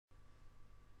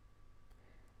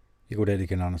Goddag, det er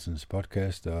Ken Andersens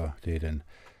podcast, og det er den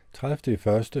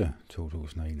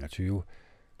 30.1.2021.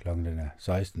 Klokken den er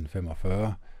 16.45,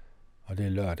 og det er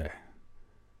lørdag.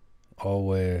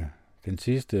 Og den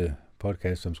sidste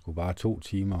podcast, som skulle vare 2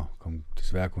 timer, kom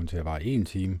desværre kun til at vare 1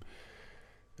 time,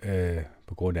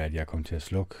 på grund af, at jeg kom til at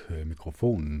slukke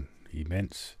mikrofonen,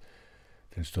 imens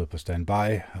den stod på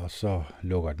standby, og så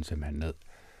lukker den simpelthen ned.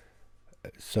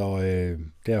 Så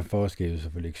derfor skal jeg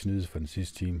selvfølgelig ikke snydes for den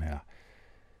sidste time her.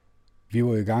 Vi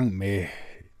var i gang med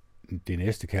det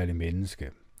næstekærlige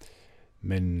menneske,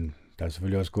 men der er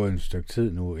selvfølgelig også gået et stykke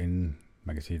tid nu, inden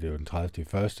man kan sige, det er jo den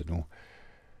 30.1. nu,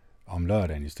 om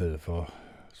lørdagen i stedet for.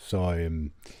 Så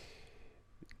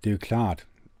det er jo klart,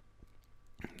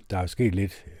 der er sket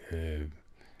lidt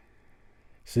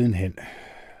sidenhen.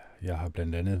 Jeg har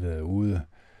blandt andet været ude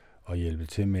og hjælpe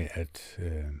til med at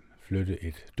flytte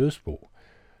et dødsbo,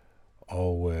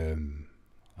 og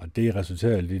det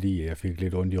resulterede lidt i, at jeg fik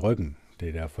lidt ondt i ryggen. Det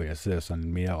er derfor, jeg sidder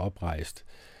sådan mere oprejst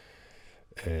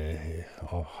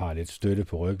og har lidt støtte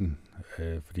på ryggen,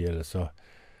 fordi ellers så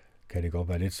kan det godt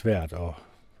være lidt svært at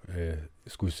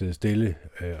skulle sidde stille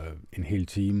en hel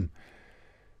time,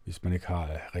 hvis man ikke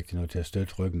har rigtig noget til at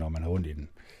støtte ryggen, når man har ondt i den.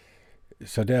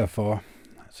 Så derfor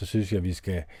så synes jeg, at vi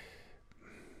skal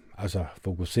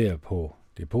fokusere på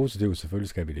det positive. Selvfølgelig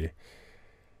skal vi det.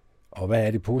 Og hvad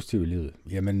er det positive i livet?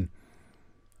 Jamen,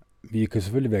 vi kan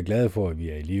selvfølgelig være glade for, at vi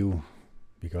er i live.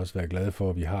 Vi kan også være glade for,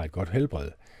 at vi har et godt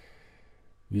helbred.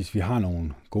 Hvis vi har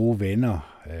nogle gode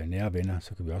venner, nære venner,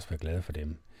 så kan vi også være glade for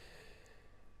dem.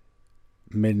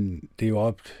 Men det er jo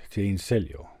op til ens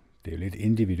selv jo. Det er jo lidt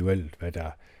individuelt, hvad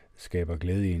der skaber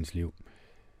glæde i ens liv.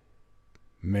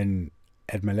 Men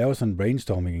at man laver sådan en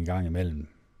brainstorming en gang imellem,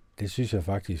 det synes jeg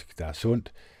faktisk, der er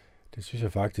sundt. Det synes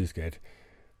jeg faktisk, at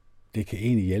det kan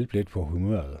egentlig hjælpe lidt på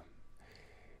humøret.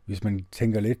 Hvis man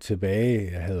tænker lidt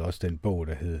tilbage, jeg havde også den bog,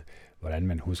 der hed, hvordan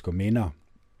man husker minder.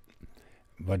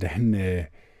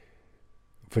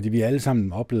 Fordi vi alle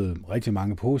sammen oplevede rigtig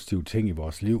mange positive ting i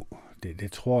vores liv.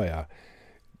 Det tror jeg,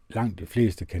 langt de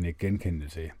fleste kan ikke genkende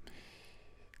det til.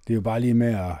 Det er jo bare lige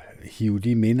med at hive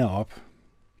de minder op,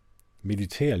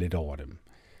 meditere lidt over dem,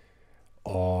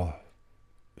 og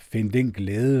finde den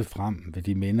glæde frem ved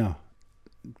de minder.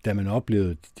 Da man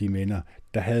oplevede de minder,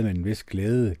 der havde man en vis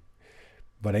glæde.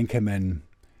 Hvordan kan man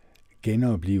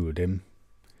genopleve dem,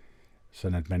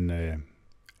 sådan at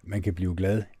man kan blive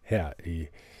glad her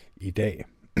i dag?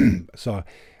 Så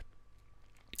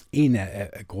en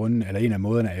af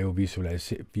måderne er jo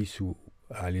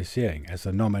visualisering.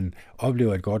 Altså når man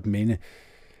oplever et godt minde,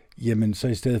 jamen så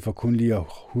i stedet for kun lige at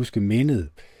huske mindet,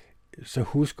 så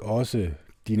husk også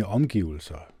dine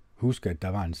omgivelser. Husk, at der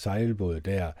var en sejlbåd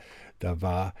der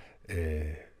var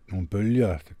nogle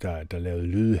bølger, der lavede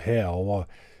lyde herover.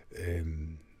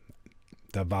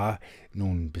 Der var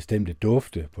nogle bestemte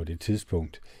dufte på det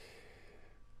tidspunkt.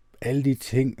 Alle de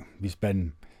ting, hvis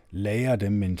man lærer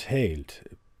dem mentalt,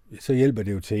 så hjælper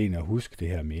det jo til en at huske det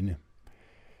her minde.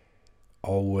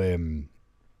 Og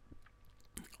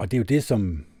det er jo det,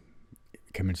 som,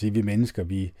 kan man sige, vi mennesker,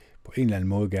 vi på en eller anden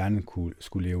måde gerne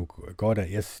skulle leve godt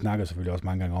af. Jeg snakker selvfølgelig også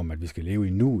mange gange om, at vi skal leve i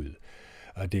nuet.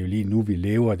 Og det er jo lige nu, vi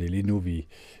lever, det er lige nu,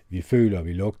 vi føler,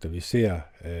 vi lugter, vi ser,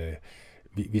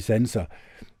 vi sanser.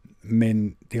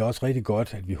 Men det er også rigtig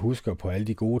godt, at vi husker på alle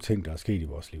de gode ting, der er sket i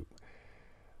vores liv.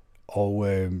 Og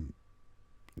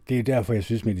det er derfor, jeg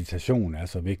synes, meditation er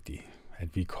så vigtig.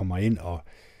 At vi kommer ind og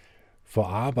får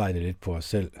arbejdet lidt på os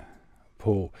selv,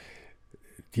 på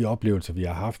de oplevelser, vi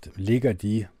har haft. Ligger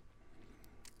de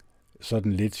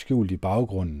sådan lidt skjult i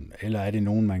baggrunden, eller er det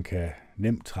nogen, man kan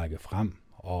nemt trække frem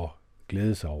og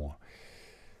glæde sig over?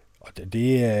 Og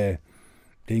det er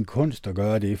en kunst at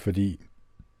gøre det, fordi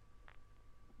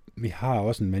vi har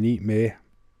også en mani med,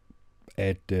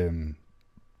 at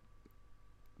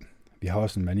jeg har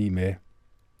også en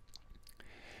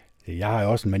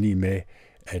mani med,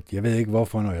 at jeg ved ikke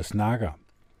hvorfor, når jeg snakker,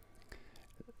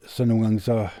 så nogle gange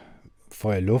så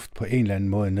får jeg luft på en eller anden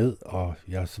måde ned, og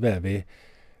jeg er svær ved,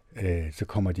 så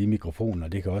kommer de i mikrofonen,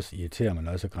 og det kan også irritere mig,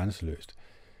 når det er så grænseløst.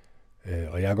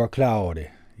 Og jeg er godt klar over det.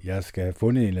 Jeg skal have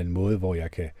fundet en eller anden måde, hvor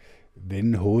jeg kan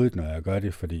vende hovedet, når jeg gør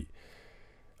det,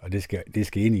 og det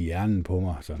skal ind i hjernen på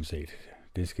mig, sådan set.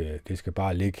 Det skal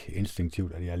bare ligge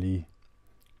instinktivt, at jeg lige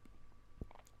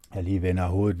vender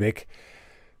hovedet væk,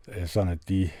 sådan at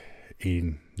de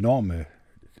enorme,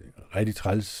 rigtig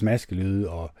træls smaskelyde,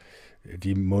 og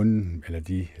de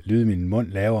lyde, min mund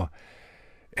laver,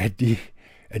 at de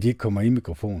ikke kommer i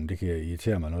mikrofonen. Det kan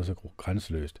irritere mig noget så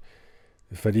grænseløst.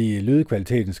 Fordi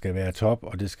lydkvaliteten skal være top,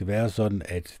 og det skal være sådan,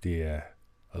 at det er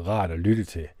rart at lytte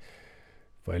til.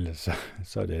 For ellers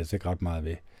så er det altså ikke ret meget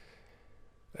ved.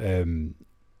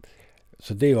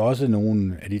 Så det er jo også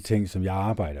nogle af de ting, som jeg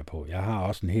arbejder på. Jeg har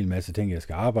også en hel masse ting, jeg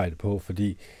skal arbejde på,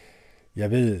 fordi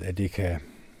jeg ved, at det kan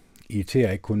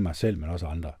irritere ikke kun mig selv, men også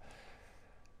andre.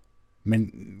 Men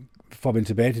for at vende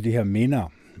tilbage til de her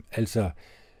minder, altså,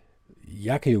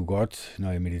 jeg kan jo godt,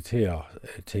 når jeg mediterer,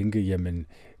 tænke, jamen,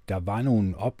 der var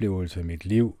nogle oplevelser i mit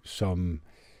liv, som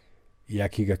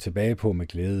jeg kigger tilbage på med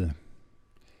glæde.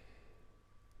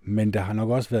 Men der har nok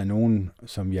også været nogen,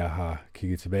 som jeg har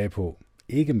kigget tilbage på,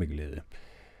 ikke med glæde.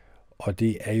 Og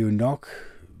det er jo nok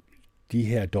de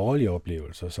her dårlige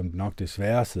oplevelser, som nok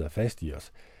desværre sidder fast i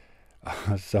os,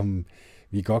 og som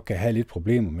vi godt kan have lidt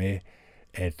problemer med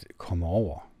at komme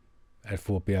over, at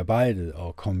få bearbejdet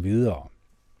og komme videre.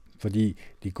 Fordi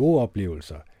de gode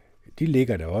oplevelser, de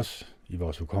ligger der også i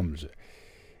vores hukommelse.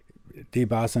 Det er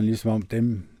bare sådan ligesom om,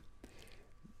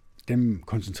 dem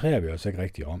koncentrerer vi os ikke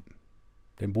rigtig om.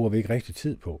 Dem bruger vi ikke rigtig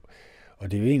tid på.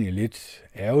 Og det er jo egentlig lidt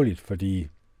ærgerligt, fordi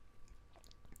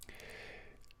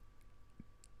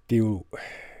det er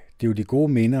jo de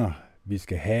gode minder, vi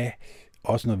skal have,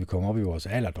 også når vi kommer op i vores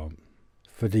alderdom.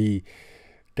 Fordi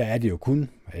der er det jo kun,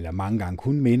 eller mange gange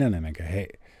kun minderne, man kan have.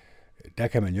 Der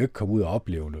kan man jo ikke komme ud og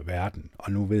opleve noget verden.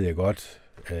 Og nu ved jeg godt,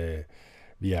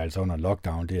 vi er altså under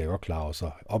lockdown, det er jeg godt klar over.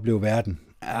 Så opleve verden,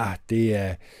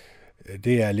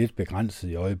 det er lidt begrænset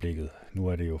i øjeblikket. Nu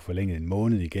er det jo forlænget en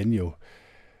måned igen jo.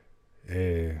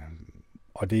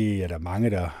 Og det er der mange,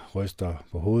 der ryster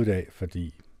på hovedet af,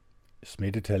 fordi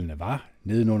smittetallene var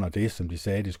nedenunder det, som de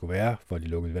sagde, det skulle være, for de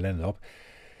lukkede landet op.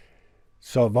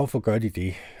 Så hvorfor gør de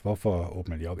det? Hvorfor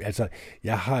åbner de op? Altså,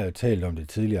 jeg har jo talt om det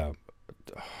tidligere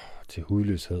til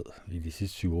hudløshed i de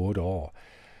sidste 7-8 år,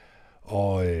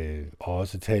 og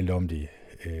også talt om det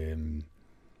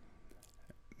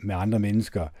med andre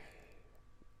mennesker.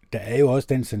 Der er jo også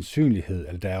den sandsynlighed,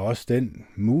 eller der er også den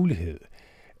mulighed,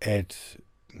 at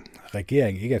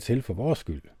regeringen ikke er til for vores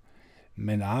skyld,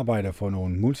 men arbejder for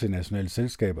nogle multinationale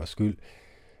selskabers skyld,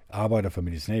 arbejder for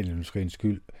medicinalindustriens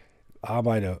skyld,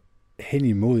 arbejder hen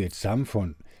imod et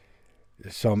samfund,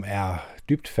 som er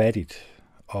dybt fattigt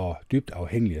og dybt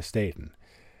afhængig af staten.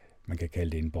 Man kan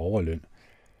kalde det en borgerløn.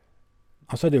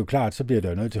 Og så er det jo klart, så bliver der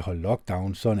jo nødt til at holde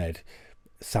lockdown, sådan at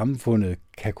samfundet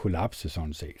kan kollapse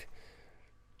sådan set.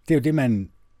 Det er jo det,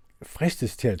 man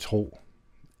fristes til at tro,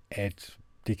 at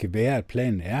det kan være, at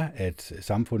planen er, at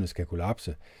samfundet skal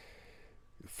kollapse.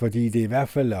 Fordi det er i hvert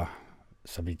fald,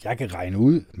 så vidt jeg kan regne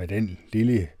ud med den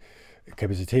lille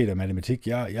kapacitet af matematik,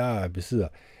 jeg besidder,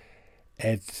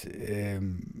 at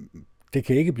det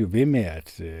kan ikke blive ved med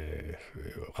at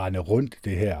rende rundt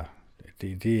det her.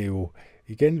 Det er jo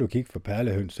igen logik for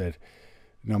perlehøns, at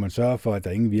når man sørger for, at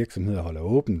der ingen virksomheder holder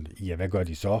åbent, ja, hvad gør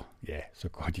de så? Ja, så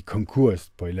går de konkurs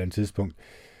på et eller andet tidspunkt.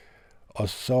 Og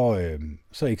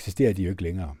så eksisterer de jo ikke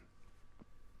længere.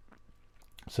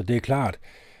 Så det er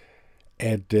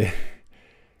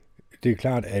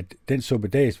klart, at den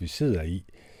suppedas, vi sidder i,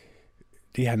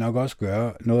 det har nok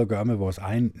også noget at gøre med vores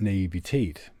egen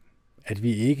naivitet. At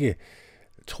vi ikke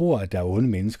tror, at der er onde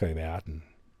mennesker i verden.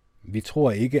 Vi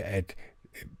tror ikke, at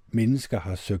mennesker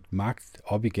har søgt magt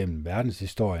op igennem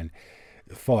verdenshistorien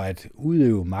for at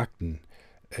udøve magten,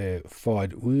 for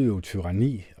at udøve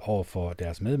tyranni over for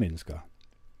deres medmennesker.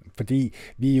 Fordi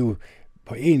vi jo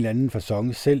på en eller anden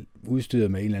facon selv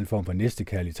udstyret med en eller anden form for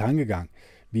næstekærlig tankegang.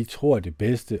 Vi tror det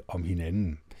bedste om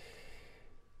hinanden.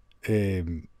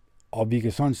 Og vi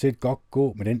kan sådan set godt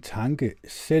gå med den tanke,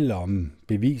 selvom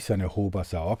beviserne hober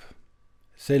sig op.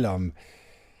 Selvom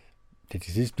det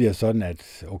til sidst bliver sådan,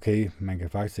 at okay, man kan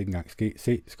faktisk ikke engang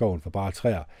se skoven for bare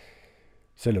træer,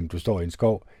 selvom du står i en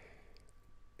skov.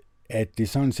 At det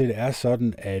sådan set er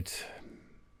sådan, at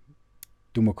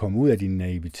du må komme ud af din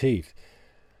naivitet,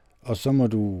 og så må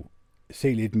du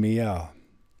se lidt mere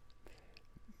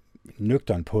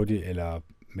nøgtern på det, eller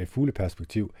med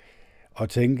fugleperspektiv, og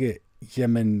tænke,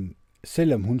 jamen,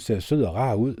 selvom hun ser sød og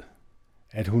rar ud,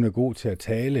 at hun er god til at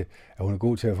tale, at hun er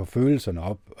god til at få følelserne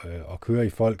op og køre i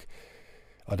folk,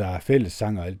 og der er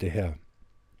fællessang og alt det her,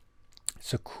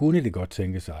 så kunne det godt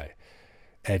tænke sig,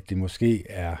 at det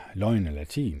måske er løgn og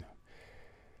latin.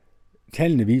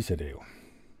 Tallene viser det jo.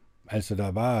 Altså,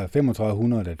 der var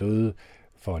 3500, der døde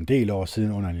for en del år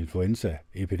siden under en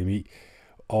influenzaepidemi,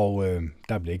 og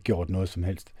der blev ikke gjort noget som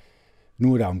helst.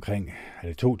 Nu er der omkring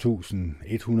 2.100,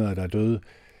 der er døde,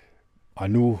 og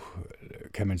nu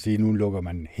kan man sige, nu lukker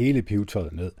man hele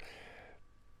pivetøjet ned.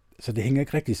 Så det hænger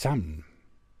ikke rigtig sammen.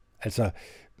 Altså,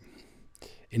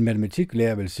 en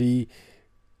matematiklærer vil sige,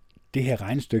 det her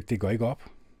regnestykke, det går ikke op.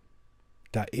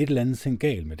 Der er et eller andet ting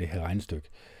galt med det her regnestykke.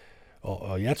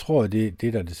 Og jeg tror, at det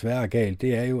der desværre er galt,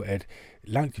 det er jo, at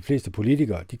langt de fleste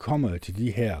politikere, de kommer til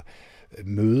de her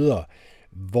møder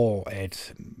hvor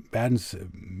at verdens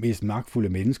mest magtfulde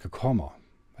mennesker kommer.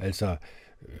 Altså,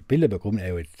 Bilderberggruppen er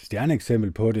jo et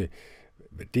stjerneeksempel på det.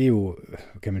 Det er jo,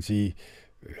 kan man sige,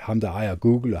 ham, der ejer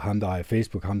Google, og ham, der ejer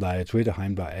Facebook, ham, der ejer Twitter,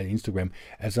 ham, der ejer Instagram.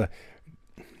 Altså,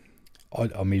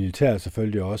 og militær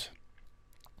selvfølgelig også.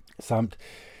 Samt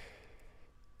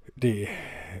det,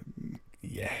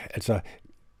 ja, altså,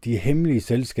 de hemmelige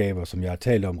selskaber, som jeg har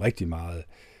talt om rigtig meget,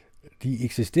 de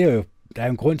eksisterer jo, der er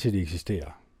jo en grund til, at de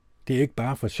eksisterer. Det er ikke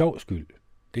bare for sjov skyld.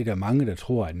 Det er der mange, der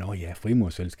tror, at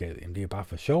frimurselskabet, jamen det er bare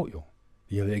for sjov jo.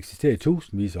 De har jo eksisteret i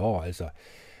tusindvis af år, altså.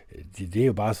 Det er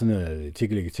jo bare sådan noget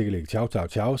tikkelægge, tjav,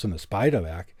 sådan noget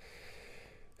spejderværk.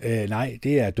 Nej,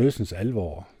 det er dødsens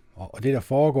alvor. Og det, der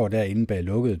foregår derinde bag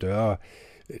lukkede døre,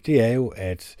 det er jo,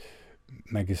 at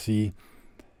man kan sige,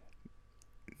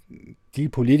 de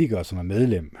politikere, som er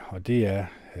medlem, og det er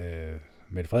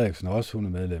Mette Frederiksen også, hun er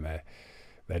medlem af,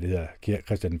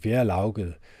 Christian 4.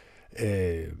 Lauget,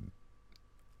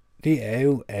 det er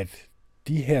jo, at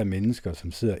de her mennesker,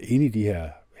 som sidder inde i de her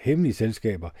hemmelige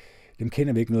selskaber, dem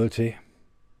kender vi ikke noget til.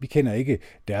 Vi kender ikke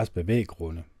deres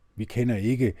bevæggrunde. Vi kender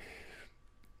ikke,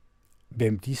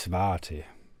 hvem de svarer til.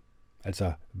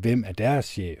 Altså, hvem er deres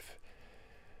chef?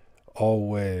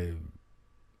 Og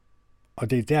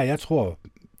det er der, jeg tror,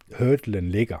 hurdlen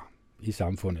ligger i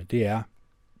samfundet. Det er,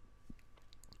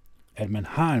 at man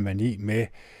har en mani med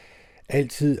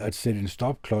altid at sætte en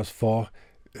stopklods for,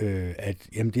 at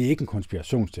jamen, det er ikke en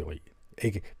konspirationsteori.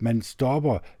 Ikke? Man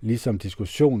stopper ligesom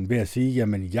diskussionen ved at sige,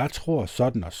 jamen jeg tror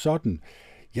sådan og sådan,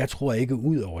 jeg tror ikke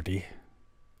ud over det.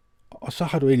 Og så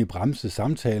har du egentlig bremset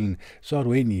samtalen, så har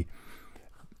du egentlig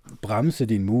bremset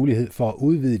din mulighed for at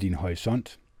udvide din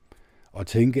horisont, og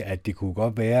tænke, at det kunne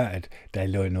godt være, at der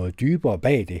lå noget dybere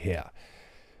bag det her.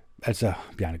 Altså,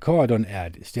 Bjarne Corydon er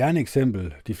et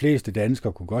stjerneeksempel. De fleste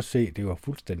danskere kunne godt se, at det var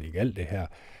fuldstændig alt det her,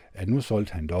 at nu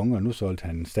solgte han Dong, og nu solgte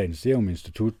han Statens Serum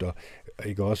Institut, og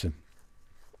ikke også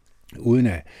uden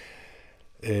at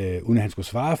han skulle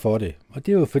svare for det. Og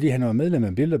det er jo fordi, han var medlem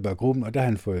af Bilderberggruppen, og der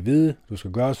han fået at vide, du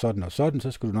skal gøre sådan og sådan,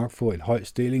 så skal du nok få en høj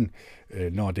stilling,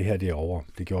 når det her det er over.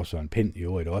 Det gjorde Søren Pind i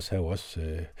øvrigt også, han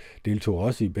også deltog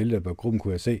også i Bilderberggruppen,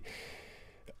 kunne jeg se.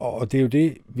 Og det er jo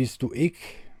det, hvis du ikke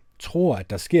tror, at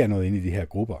der sker noget inde i de her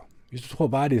grupper, hvis du tror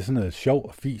bare, det er sådan noget sjov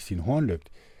og fis i en hornlygt,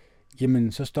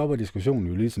 jamen så stopper diskussionen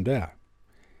jo ligesom der.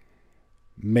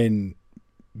 Men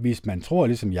hvis man tror,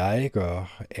 ligesom jeg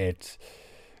gør, at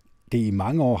det i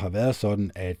mange år har været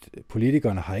sådan, at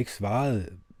politikerne har ikke svaret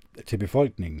til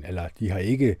befolkningen, eller de har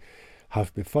ikke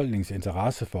haft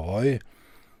befolkningsinteresse for øje,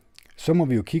 så må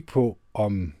vi jo kigge på,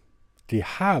 om det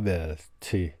har været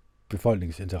til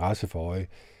befolkningsinteresse for øje.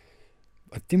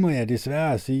 Og det må jeg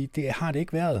desværre sige, det har det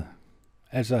ikke været.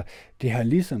 Altså, det har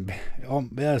ligesom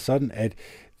været sådan, at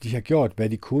de har gjort, hvad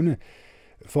de kunne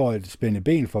for at spænde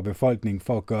ben for befolkningen,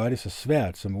 for at gøre det så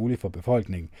svært som muligt for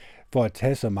befolkningen, for at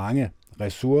tage så mange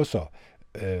ressourcer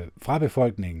fra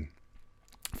befolkningen,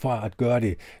 for at gøre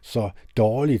det så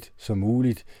dårligt som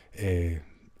muligt,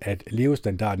 at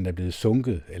levestandarden er blevet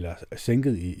sunket eller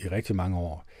sænket i rigtig mange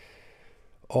år.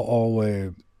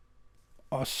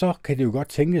 Og så kan det jo godt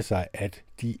tænke sig, at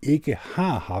de ikke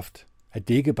har haft, at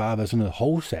det ikke bare har været sådan noget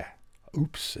hovsa.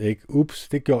 Ups,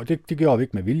 det gjorde vi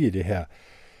ikke med vilje, det her.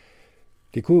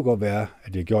 Det kunne godt være,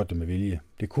 at de har gjort det med vilje.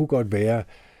 Det kunne godt være,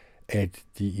 at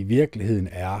de i virkeligheden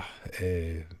er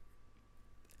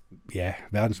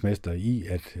verdensmester i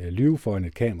at lyve foran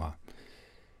et kamera.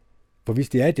 For hvis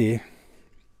det er det,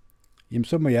 jamen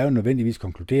så må jeg jo nødvendigvis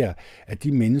konkludere, at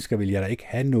de mennesker vil jeg da ikke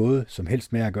have noget som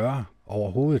helst med at gøre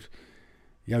overhovedet.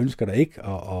 Jeg ønsker da ikke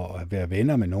at være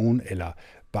venner med nogen, eller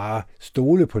bare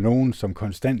stole på nogen, som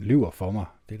konstant lyver for mig.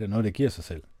 Det er da noget, der giver sig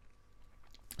selv.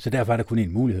 Så derfor er der kun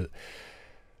en mulighed.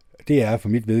 Det er for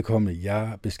mit vedkommende,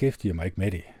 jeg beskæftiger mig ikke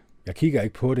med det. Jeg kigger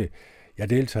ikke på det. Jeg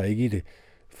deltager ikke i det,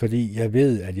 fordi jeg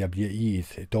ved, at jeg bliver i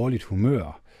et dårligt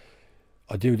humør.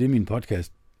 Og det er jo det, min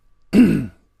podcast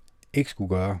ikke skulle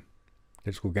gøre.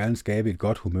 Den skulle gerne skabe et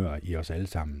godt humør i os alle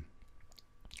sammen.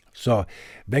 Så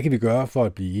hvad kan vi gøre for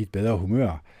at blive i et bedre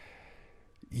humør?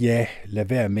 Ja, lad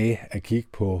være med at kigge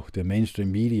på the mainstream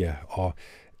media og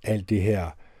alt det her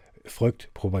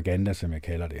frygtpropaganda, som jeg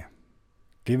kalder det.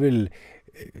 Det vil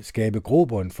skabe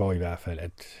grobund for i hvert fald,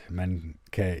 at man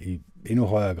kan i endnu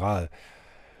højere grad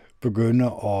begynde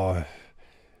at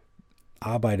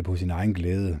arbejde på sin egen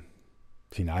glæde,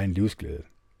 sin egen livsglæde.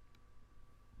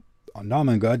 Og når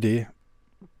man gør det,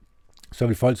 så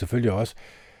vil folk selvfølgelig også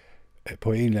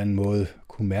på en eller anden måde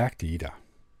kunne mærke det i dig.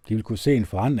 De vil kunne se en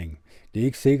forandring. Det er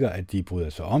ikke sikkert, at de bryder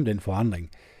sig om den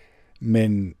forandring,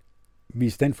 men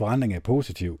hvis den forandring er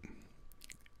positiv,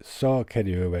 så kan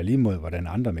det jo være lige mod, hvordan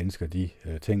andre mennesker de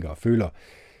tænker og føler.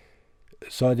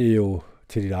 så er det jo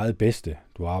til dit eget bedste,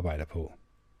 du arbejder på.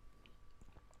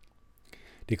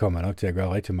 Det kommer jeg nok til at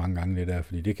gøre rigtig mange gange, det der,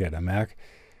 fordi det kan jeg da mærke.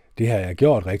 Det har jeg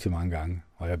gjort rigtig mange gange,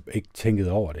 og jeg har ikke tænkt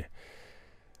over det.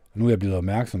 Og nu er jeg blevet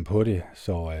opmærksom på det,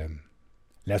 så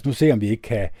lad os nu se, om vi ikke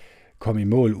kan komme i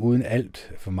mål uden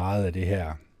alt for meget af det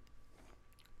her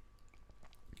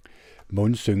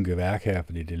mundsynke værk her,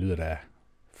 fordi det lyder da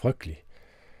frygteligt.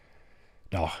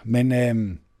 Nå,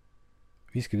 men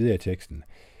vi skal videre i teksten.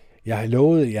 Jeg har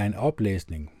lovet jer en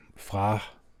oplæsning fra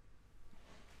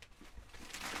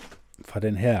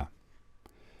den her.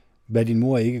 Hvad din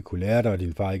mor ikke kunne lære dig, og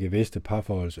din far ikke vidste,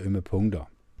 parforholds ømme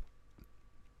punkter.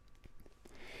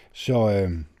 Så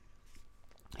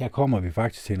her kommer vi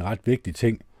faktisk til en ret vigtig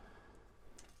ting.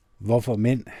 Hvorfor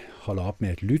mænd holder op med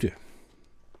at lytte.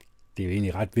 Det er jo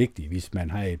egentlig ret vigtigt, hvis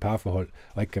man har et parforhold,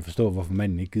 og ikke kan forstå, hvorfor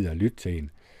manden ikke gider at lytte til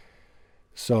en.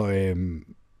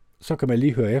 Så kan man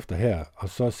lige høre efter her, og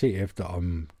så se efter,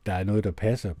 om der er noget, der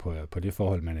passer på det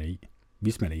forhold, man er i.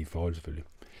 Hvis man er i et forhold, selvfølgelig.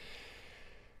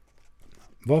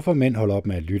 Hvorfor mænd holder op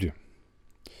med at lytte?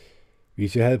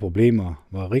 Hvis jeg havde problemer,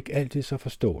 var Rick altid så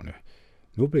forstående.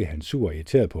 Nu blev han sur og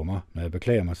irriteret på mig, når jeg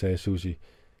beklager mig, sagde Susie.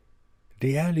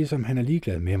 Det er ligesom, han er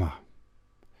ligeglad med mig.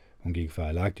 Hun gik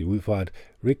fejlagtigt ud fra, at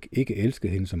Rick ikke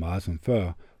elskede hende så meget som før,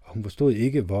 og hun forstod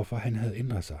ikke, hvorfor han havde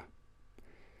ændret sig.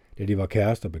 Da de var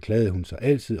kærester, beklagede hun sig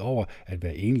altid over at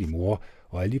være enlig mor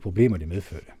og alle de problemer, det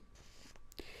medførte.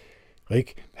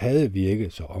 Rick havde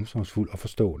virket så omsorgsfuld og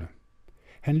forstående.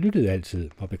 Han lyttede altid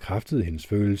og bekræftede hendes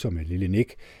følelser med et lille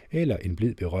nik eller en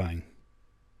blid berøring.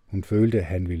 Hun følte, at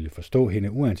han ville forstå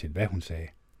hende, uanset hvad hun sagde.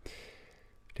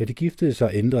 Da de giftede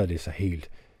sig, ændrede det sig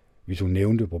helt. Hvis hun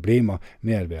nævnte problemer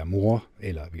med at være mor,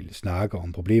 eller ville snakke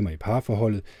om problemer i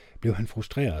parforholdet, blev han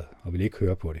frustreret og ville ikke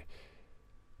høre på det.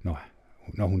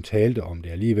 Når hun talte om det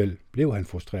alligevel, blev han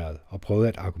frustreret og prøvede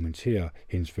at argumentere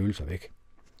hendes følelser væk.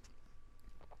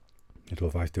 Jeg tror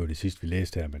faktisk, det var det sidste, vi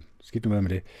læste her, men skidt nu med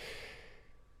det.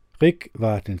 Rick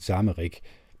var den samme Rick.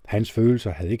 Hans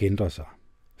følelser havde ikke ændret sig.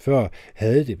 Før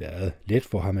havde det været let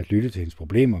for ham at lytte til hendes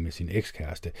problemer med sin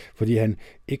ekskæreste, fordi han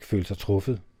ikke følte sig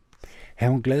truffet.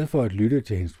 Han var glad for at lytte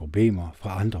til hendes problemer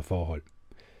fra andre forhold.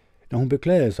 Når hun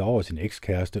beklagede sig over sin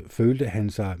ekskæreste, følte han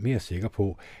sig mere sikker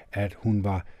på, at hun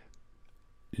var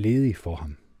ledig for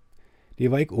ham.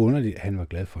 Det var ikke underligt, at han var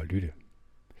glad for at lytte.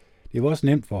 Det var også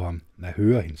nemt for ham at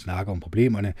høre hende snakke om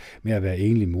problemerne med at være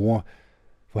enlig mor,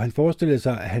 for han forestillede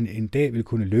sig, at han en dag ville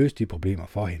kunne løse de problemer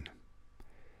for hende.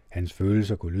 Hans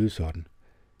følelser kunne lyde sådan.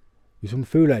 Hvis hun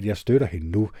føler, at jeg støtter hende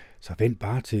nu, så vent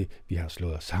bare til, vi har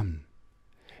slået os sammen.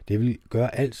 Det vil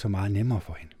gøre alt så meget nemmere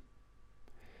for hende.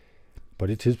 På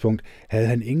det tidspunkt havde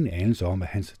han ingen anelse om, at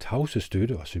hans tavse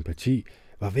støtte og sympati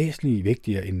var væsentligt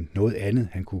vigtigere end noget andet,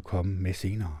 han kunne komme med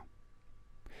senere.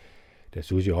 Da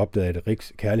Susie opdagede, at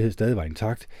Ricks kærlighed stadig var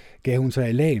intakt, gav hun sig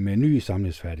i lag med nye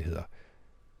samlivsfærdigheder.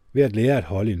 Ved at lære at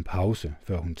holde en pause,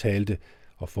 før hun talte,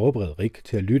 og forberede Rick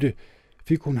til at lytte,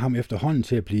 fik hun ham efterhånden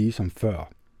til at blive som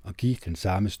før, og give den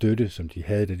samme støtte, som de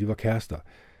havde, da de var kærester.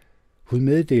 Hun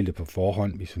meddelte på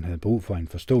forhånd, hvis hun havde brug for en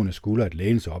forstående skulder at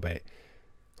læne sig op af.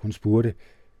 Hun spurgte,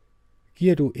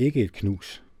 giver du ikke et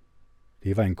knus?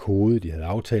 Det var en kode, de havde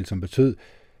aftalt, som betød,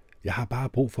 jeg har bare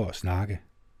brug for at snakke.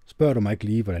 Spørg du mig ikke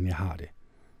lige, hvordan jeg har det.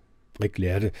 Rick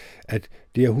lærte, at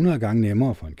det er 100 gange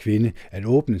nemmere for en kvinde at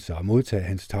åbne sig og modtage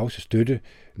hans tavse støtte,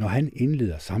 når han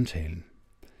indleder samtalen.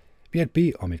 Ved at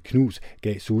bede om et knus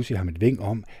gav Susie ham et vink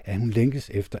om, at hun længtes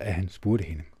efter, at han spurgte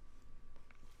hende.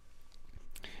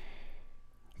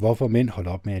 Hvorfor mænd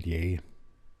holder op med at jage?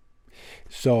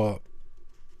 Så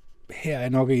her er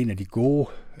nok en af de gode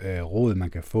råd, man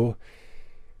kan få.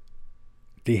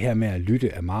 Det her med at lytte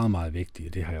er meget, meget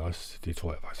vigtigt. Det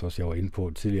tror jeg faktisk også, jeg var inde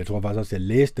på tidligere. Jeg tror faktisk også, jeg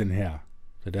læste den her.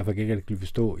 Så derfor kan jeg ikke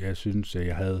forstå. Jeg synes,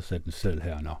 jeg havde sat den selv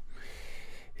her. Nå.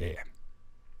 Ja.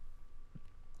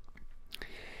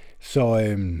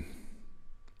 Så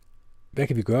hvad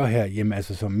kan vi gøre her? Jamen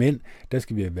altså som mænd, der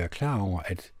skal vi være klar over,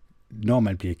 at når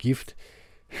man bliver gift,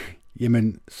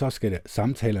 jamen så skal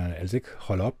samtalerne altså ikke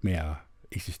holde op med at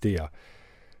eksistere.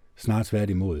 Snart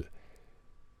tværtimod.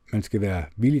 Man skal være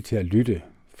villig til at lytte,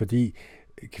 fordi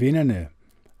kvinderne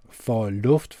får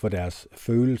luft for deres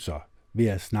følelser ved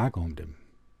at snakke om dem.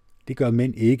 Det gør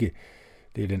mænd ikke.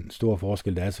 Det er den store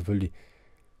forskel, der er selvfølgelig.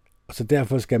 Og så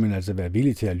derfor skal man altså være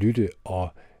villig til at lytte,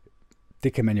 og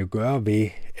det kan man jo gøre ved,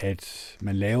 at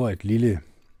man laver et lille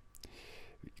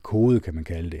kode, kan man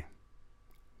kalde det,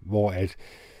 hvor at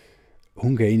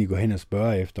hun kan egentlig gå hen og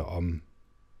spørge efter, om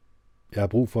jeg har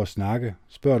brug for at snakke.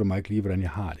 Spørger du mig ikke lige, hvordan jeg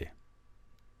har det?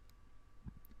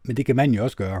 Men det kan man jo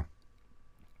også gøre.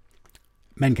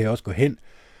 Man kan også gå hen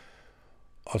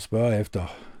og spørge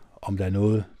efter, om der er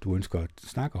noget, du ønsker at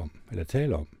snakke om eller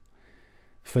tale om.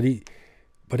 Fordi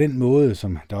på den måde,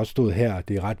 som der også stod her,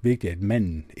 det er ret vigtigt, at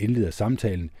manden indleder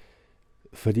samtalen,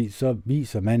 fordi så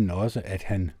viser manden også, at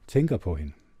han tænker på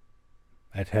hende.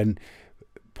 At han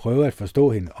prøver at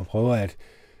forstå hende og prøver at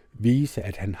vise,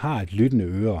 at han har et lyttende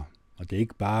øre, og det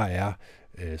ikke bare er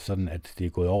sådan, at det er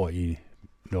gået over i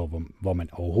noget, hvor man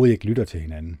overhovedet ikke lytter til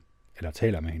hinanden eller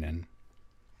taler med hinanden.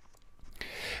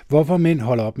 Hvorfor mænd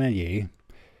holder op med at jage?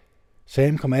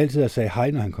 Sam kom altid og sagde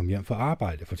hej, når han kom hjem fra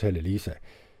arbejde, fortalte Lisa.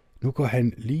 Nu går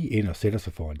han lige ind og sætter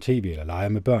sig foran tv eller leger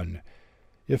med børnene.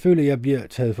 Jeg føler, at jeg bliver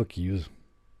taget for givet.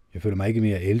 Jeg føler mig ikke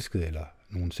mere elsket eller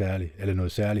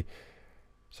noget særligt.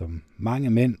 Som mange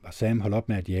mænd var Sam holdt op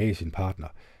med at jage sin partner.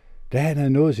 Da han havde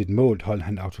nået sit mål, holdt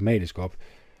han automatisk op.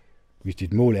 Hvis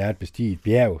dit mål er at bestige et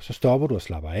bjerg, så stopper du og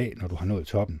slapper af, når du har nået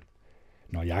toppen.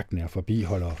 Når jagten er forbi,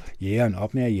 holder jægeren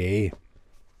op med at jage.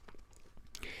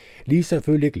 Lisa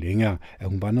følte ikke længere, at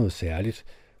hun var noget særligt,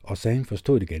 og Sam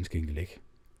forstod det ganske enkelt ikke.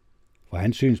 Fra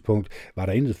hans synspunkt var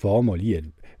der intet formål i at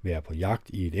være på jagt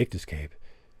i et ægteskab.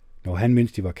 Når han,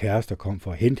 mens de var kærester, kom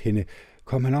for at hente hende,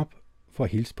 kom han op for at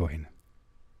hilse på hende.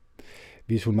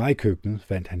 Hvis hun var i køkkenet,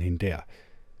 fandt han hende der.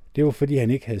 Det var, fordi han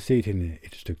ikke havde set hende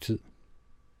et stykke tid.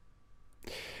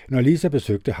 Når Lisa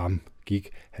besøgte ham, gik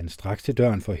han straks til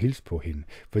døren for at hilse på hende,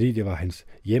 fordi det var hans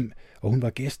hjem, og hun var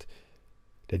gæst.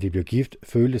 Da de blev gift,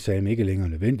 følte Sam ikke længere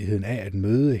nødvendigheden af at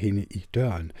møde hende i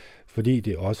døren, fordi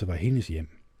det også var hendes hjem.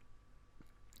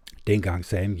 Dengang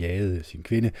Sam jagede sin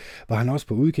kvinde, var han også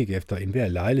på udkig efter enhver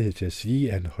lejlighed til at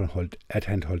sige, at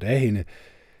han holdt af hende,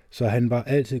 så han var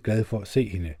altid glad for at se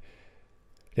hende.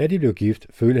 Da de blev gift,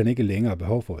 følte han ikke længere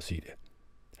behov for at sige det.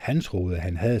 Han troede, at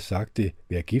han havde sagt det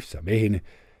ved at gifte sig med hende.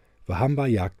 For ham var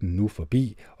jagten nu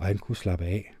forbi, og han kunne slappe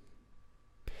af.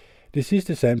 Det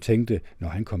sidste Sam tænkte, når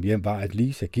han kom hjem, var, at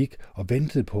Lisa gik og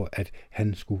ventede på, at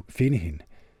han skulle finde hende.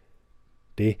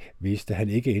 Det vidste han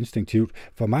ikke instinktivt,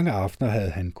 for mange aftener havde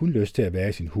han kun lyst til at være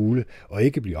i sin hule og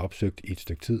ikke blive opsøgt i et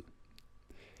stykke tid.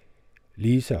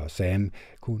 Lisa og Sam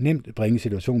kunne nemt bringe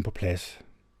situationen på plads.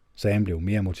 Sam blev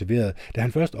mere motiveret, da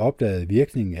han først opdagede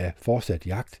virkningen af fortsat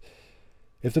jagt.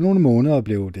 Efter nogle måneder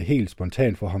blev det helt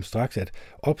spontant for ham straks at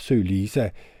opsøge Lisa,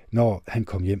 når han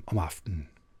kom hjem om aftenen.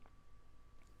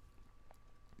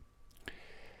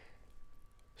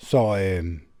 Så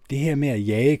det her med at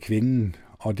jage kvinden,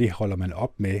 og det holder man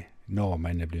op med, når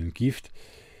man er blevet gift,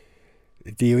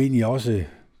 det er jo egentlig også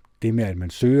det med, at man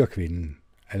søger kvinden,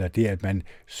 eller det, at man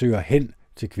søger hen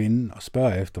til kvinden og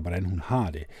spørger efter, hvordan hun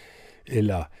har det,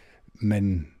 eller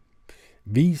man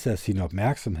viser sin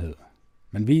opmærksomhed.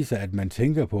 Man viser, at man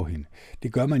tænker på hende.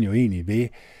 Det gør man jo egentlig ved,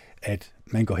 at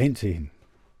man går hen til hende.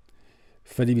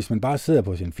 Fordi hvis man bare sidder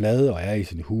på sin flade og er i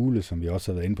sin hule, som vi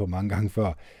også har været inde på mange gange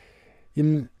før,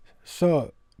 jamen så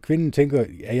kvinden tænker,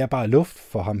 er jeg bare luft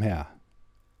for ham her?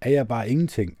 Er jeg bare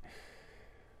ingenting?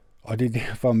 Og det er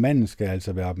derfor, manden skal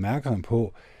altså være opmærksom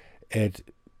på, at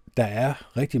der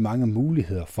er rigtig mange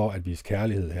muligheder for at vise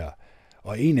kærlighed her.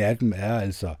 Og en af dem er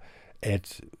altså,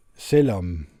 at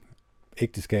selvom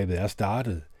ægteskabet er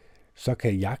startet, så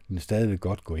kan jagten stadigvæk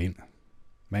godt gå ind.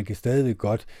 Man kan stadigvæk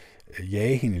godt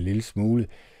jage hende en lille smule,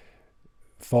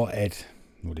 for at,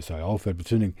 nu er det så i overført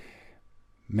betydning,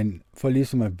 men for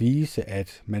ligesom at vise,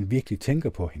 at man virkelig tænker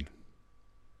på hende.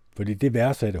 Fordi det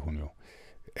værdsætter hun jo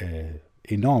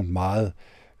enormt meget,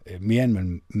 mere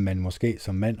end man måske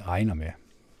som mand regner med.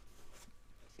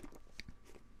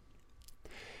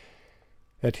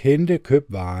 At hente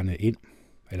købvarerne ind,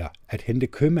 eller at hente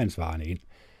købmandsvarerne ind.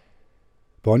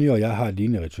 Bonnie og jeg har et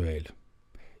lignende ritual.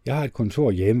 Jeg har et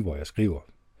kontor hjemme, hvor jeg skriver.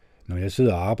 Når jeg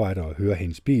sidder og arbejder og hører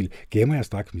hendes bil, gemmer jeg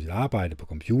straks mit arbejde på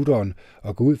computeren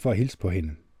og går ud for at hilse på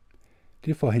hende.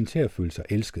 Det får hende til at føle sig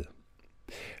elsket.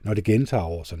 Når det gentager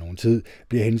over så nogen tid,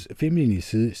 bliver hendes feminine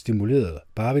side stimuleret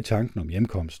bare ved tanken om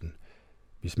hjemkomsten.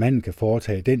 Hvis manden kan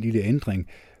foretage den lille ændring,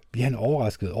 bliver han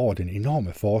overrasket over den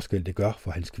enorme forskel, det gør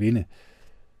for hans kvinde.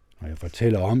 Når jeg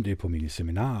fortæller om det på mine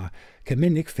seminarer, kan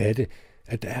mænd ikke fatte,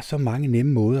 at der er så mange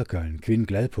nemme måder at gøre en kvinde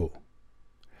glad på.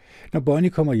 Når Bonnie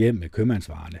kommer hjem med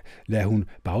købmandsvarerne, lader hun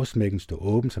bagsmækken stå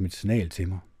åben som et signal til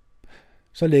mig.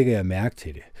 Så lægger jeg mærke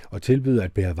til det og tilbyder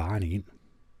at bære varerne ind.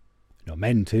 Når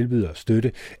manden tilbyder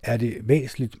støtte, er det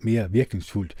væsentligt mere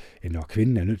virkningsfuldt, end når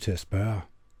kvinden er nødt til at spørge.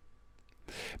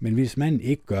 Men hvis manden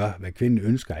ikke gør, hvad kvinden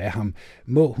ønsker af ham,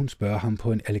 må hun spørge ham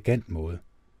på en elegant måde.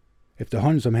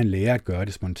 Efterhånden som han lærer at gøre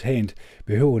det spontant,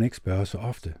 behøver hun ikke spørge så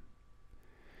ofte.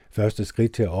 Første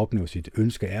skridt til at opnå sit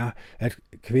ønske er, at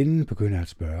kvinden begynder at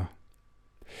spørge.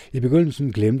 I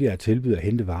begyndelsen glemte jeg at tilbyde at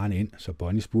hente varerne ind, så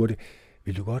Bonnie spurgte,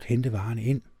 vil du godt hente varerne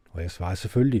ind? Og jeg svarede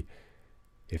selvfølgelig.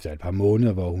 Efter et par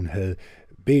måneder, hvor hun havde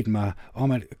bedt mig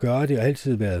om at gøre det og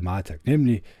altid været meget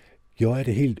taknemmelig, gjorde jeg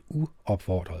det helt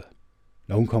uopfordret.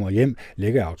 Når hun kommer hjem,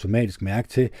 lægger jeg automatisk mærke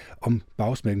til, om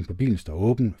bagsmækken på bilen står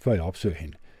åben, før jeg opsøger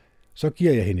hende. Så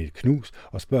giver jeg hende et knus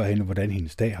og spørger hende, hvordan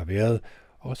hendes dag har været,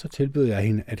 og så tilbyder jeg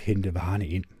hende at hente varerne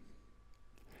ind.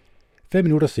 5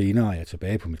 minutter senere er jeg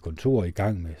tilbage på mit kontor i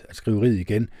gang med at skriveriet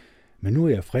igen, men nu er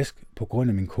jeg frisk på grund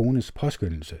af min kones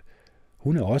påskyndelse.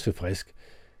 Hun er også frisk.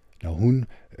 Når hun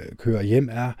kører hjem,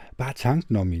 er bare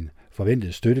tanken om min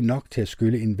forventede støtte nok til at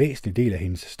skylle en væsentlig del af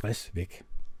hendes stress væk.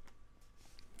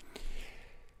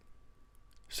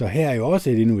 Så her er jo også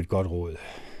endnu et godt råd.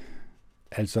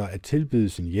 Altså at tilbyde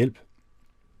sin hjælp.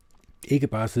 Ikke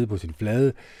bare sidde på sin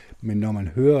flade, men når man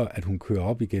hører, at hun kører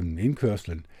op igennem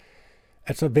indkørslen,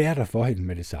 at så være der for hende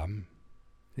med det samme.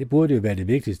 Det burde jo være det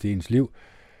vigtigste i ens liv.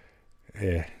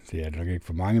 Ja, det er det nok ikke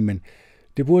for mange, men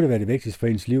det burde være det vigtigste for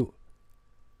ens liv.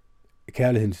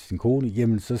 Kærligheden til sin kone,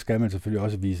 jamen så skal man selvfølgelig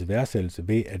også vise værdsættelse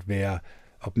ved at være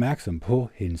opmærksom på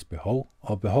hendes behov,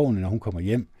 og behovene, når hun kommer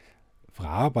hjem fra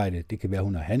arbejde, det kan være,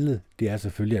 hun har handlet, det er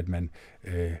selvfølgelig, at man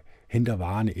henter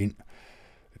varerne ind,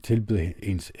 tilbyder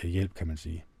ens hjælp, kan man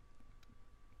sige.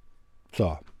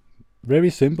 Så, very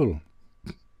simple.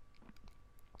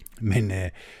 Men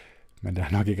der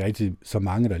er nok ikke rigtig så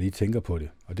mange, der lige tænker på det.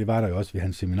 Og det var der jo også ved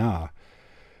hans seminarer.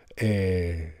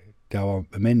 Der hvor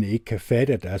mændene ikke kan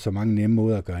fatte, at der er så mange nemme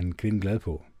måder at gøre en kvinde glad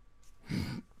på.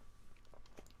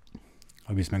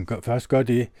 Og hvis man først gør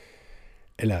det,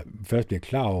 eller først bliver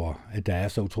klar over, at der er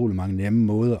så utrolig mange nemme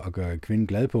måder at gøre en kvinde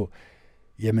glad på,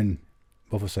 jamen,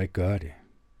 hvorfor så ikke gøre det?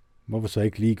 Hvorfor så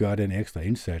ikke lige gøre den ekstra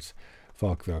indsats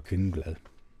for at gøre kvinden glad?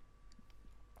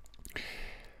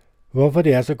 Hvorfor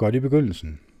det er så godt i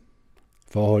begyndelsen?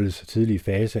 Forholdets tidlige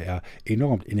fase er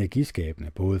enormt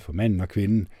energiskabende, både for manden og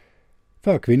kvinden.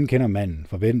 Før kvinden kender manden,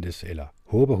 forventes eller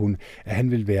håber hun, at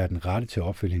han vil være den rette til at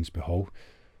opfylde hendes behov.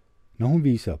 Når hun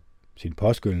viser sin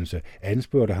påskyndelse,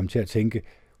 anspørger det ham til at tænke,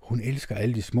 hun elsker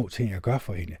alle de små ting, jeg gør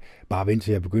for hende. Bare vent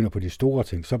til jeg begynder på de store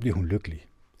ting, så bliver hun lykkelig.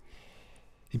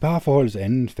 I parforholdets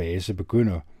anden fase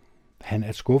begynder han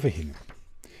at skuffe hende,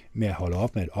 med at holde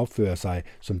op med at opføre sig,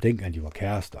 som dengang de var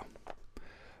kærester.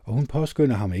 Og hun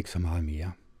påskynder ham ikke så meget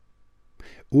mere.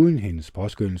 Uden hendes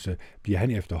påskyndelse bliver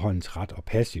han efterhånden træt og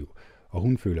passiv, og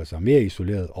hun føler sig mere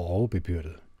isoleret og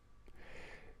overbebyrdet.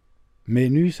 Med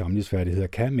nye samlivsfærdigheder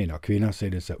kan mænd og kvinder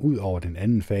sætte sig ud over den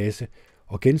anden fase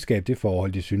og genskabe det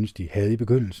forhold, de synes, de havde i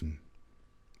begyndelsen.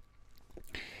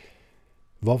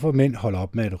 Hvorfor mænd holder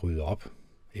op med at rydde op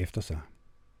efter sig?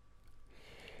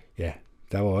 Ja,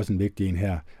 der var også en vigtig en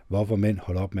her. Hvorfor mænd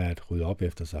holder op med at rydde op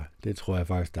efter sig? Det tror jeg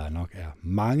faktisk, der nok er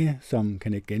mange, som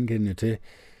kan ikke genkende til.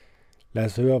 Lad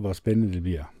os høre, hvor spændende det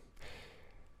bliver.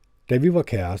 Da vi var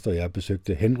kærester, og jeg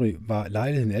besøgte Henry, var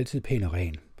lejligheden altid pæn og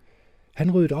ren.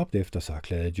 Han ryddede op efter sig,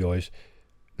 klagede Joyce.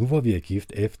 Nu hvor vi er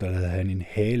gift, efterlader han en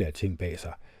hale af ting bag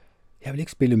sig. Jeg vil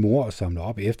ikke spille mor og samle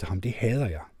op efter ham, det hader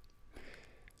jeg.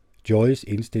 Joyces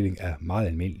indstilling er meget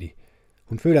almindelig.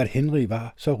 Hun føler, at Henry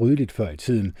var så ryddeligt før i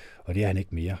tiden, og det er han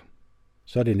ikke mere.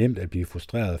 Så er det nemt at blive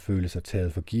frustreret og føle sig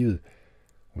taget for givet.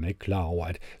 Hun er ikke klar over,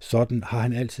 at sådan har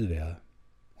han altid været.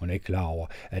 Hun er ikke klar over,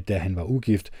 at da han var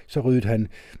ugift, så ryddede han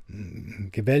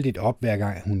gevaldigt op, hver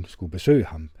gang hun skulle besøge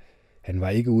ham. Han var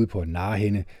ikke ude på at narre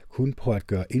hende, kun på at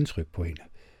gøre indtryk på hende.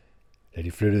 Da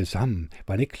de flyttede sammen,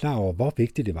 var han ikke klar over, hvor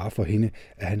vigtigt det var for hende,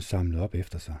 at han samlede op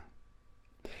efter sig.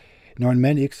 Når en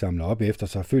mand ikke samler op efter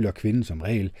sig, føler kvinden som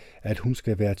regel, at hun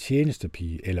skal være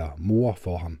tjenestepige eller mor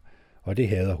for ham, og det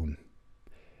hader hun.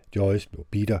 Joyce blev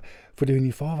bitter, fordi hun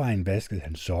i forvejen vaskede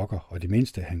hans sokker, og det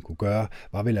mindste han kunne gøre,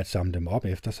 var vel at samle dem op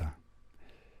efter sig.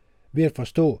 Ved at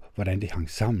forstå, hvordan det hang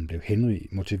sammen, blev Henry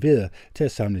motiveret til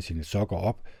at samle sine sokker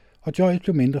op, og Joyce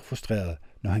blev mindre frustreret,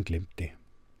 når han glemte det.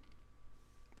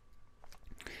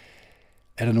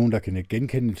 Er der nogen, der kan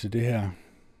genkende til det her?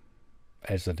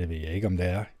 Altså, det ved jeg ikke, om det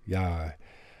er.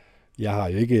 Jeg har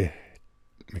jo ikke,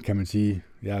 kan man sige,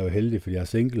 jeg er jo heldig, fordi jeg er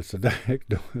single, så der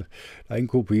er ingen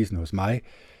ko på isen hos mig.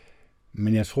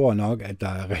 Men jeg tror nok, at der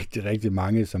er rigtig, rigtig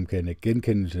mange, som kan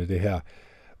genkende til det her.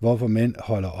 Hvorfor mænd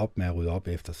holder op med at rydde op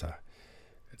efter sig?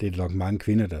 Det er nok mange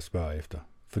kvinder, der spørger efter.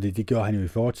 Fordi det gjorde han jo i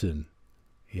fortiden.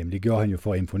 Jamen, det gjorde han jo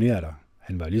for at imponere dig.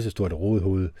 Han var lige så stort et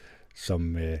rodehoved,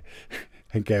 som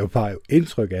han gav jo bare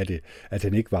indtryk af det, at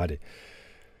han ikke var det.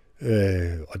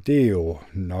 Og det er jo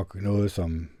nok noget,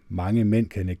 som mange mænd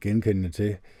kan genkende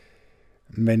til.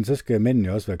 Men så skal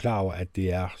mændene også være klar over, at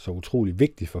det er så utrolig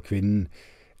vigtigt for kvinden,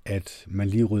 at man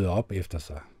lige rydder op efter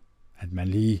sig. At man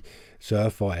lige sørger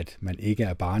for, at man ikke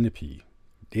er barnepige.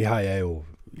 Det har jeg jo,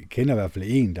 kender i hvert fald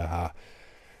en, der har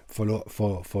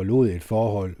forlod et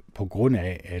forhold på grund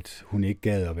af, at hun ikke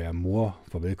gad at være mor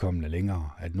for vedkommende længere,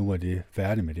 at nu er det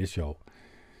færdigt med det sjov.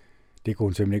 Det kunne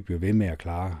hun simpelthen ikke blive ved med at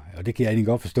klare, og det kan jeg egentlig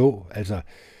godt forstå. Altså,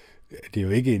 det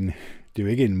er jo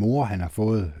ikke en mor, han har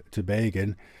fået tilbage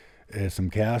igen som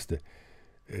kæreste.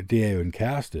 Det er jo en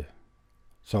kæreste,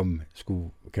 som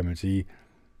skulle, kan man sige,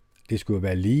 det skulle jo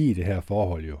være lige i det her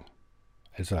forhold jo.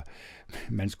 Altså,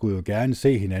 man skulle jo gerne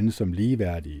se hinanden som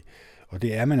ligeværdige, og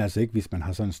det er man altså ikke, hvis man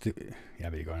har sådan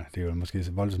jeg ved godt, det er jo måske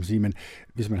så voldsomt at sige, men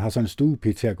hvis man har sådan en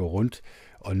stuepige til at gå rundt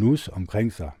og nus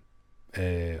omkring sig,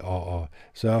 og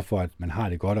sørge for, at man har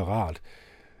det godt og rart,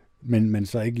 men man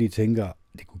så ikke lige tænker,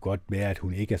 det kunne godt være, at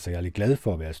hun ikke er så glad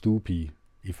for at være stuepige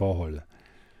i forholdet,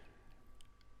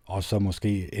 og så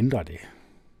måske ændre det.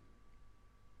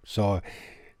 Så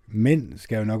mænd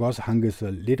skal jo nok også hanke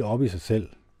sig lidt op i sig selv,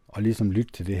 og ligesom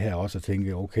lytte til det her også og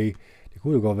tænke, okay, det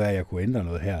kunne jo godt være, at jeg kunne ændre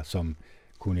noget her, som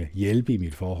kunne hjælpe i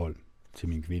mit forhold til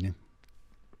min kvinde.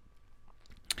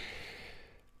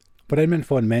 Hvordan man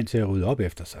får en mand til at rydde op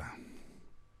efter sig?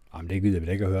 Jamen, det gider vi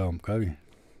da ikke at høre om, gør vi?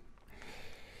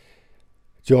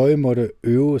 Joy måtte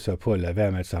øve sig på at lade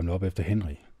være med at samle op efter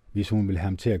Henry, hvis hun ville have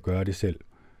ham til at gøre det selv.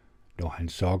 Når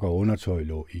hans sokker og undertøj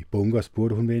lå i bunker,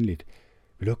 spurgte hun venligt,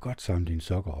 vil du godt samle dine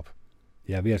sokker op?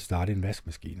 Jeg er ved at starte en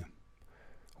vaskemaskine.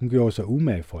 Hun gjorde sig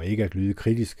umage for ikke at lyde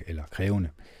kritisk eller krævende.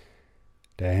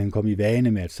 Da han kom i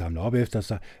vane med at samle op efter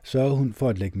sig, sørgede hun for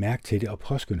at lægge mærke til det og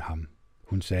påskynde ham.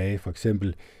 Hun sagde for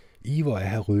eksempel, hvor er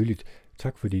her ryddeligt,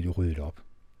 tak fordi du ryddede op.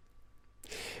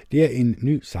 Det er en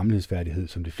ny samlingsfærdighed,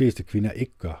 som de fleste kvinder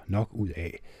ikke gør nok ud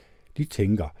af. De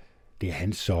tænker, det er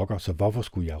hans sokker, så hvorfor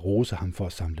skulle jeg rose ham for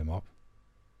at samle dem op?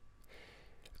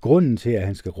 Grunden til, at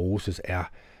han skal roses, er,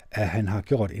 at han har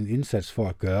gjort en indsats for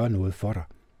at gøre noget for dig.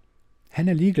 Han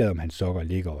er ligeglad, om hans sokker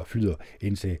ligger og flyder,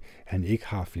 indtil han ikke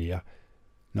har flere.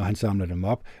 Når han samler dem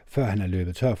op, før han er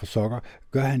løbet tør for sokker,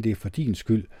 gør han det for din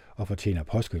skyld og fortjener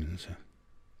påskyndelse.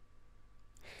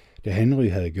 Da Henry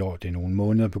havde gjort det nogle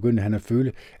måneder, begyndte han at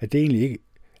føle, at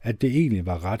det egentlig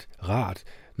var ret rart,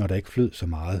 når der ikke flød så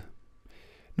meget.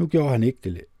 Nu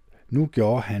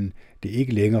gjorde han det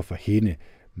ikke længere for hende,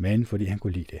 men fordi han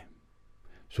kunne lide det.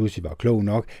 Susie var klog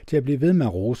nok til at blive ved med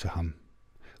at rose ham.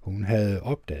 Hun havde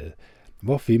opdaget,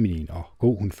 hvor feminin og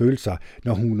god hun følte sig,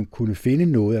 når hun kunne finde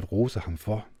noget at rose ham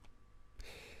for.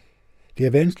 Det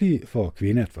er vanskeligt for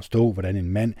kvinder at forstå, hvordan en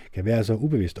mand kan være så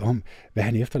ubevidst om, hvad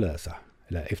han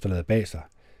efterlader bag sig.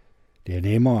 Det er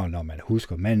nemmere, når man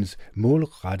husker mandens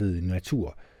målrettede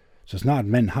natur. Så snart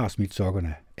manden har smidt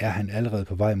sokkerne, er han allerede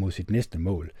på vej mod sit næste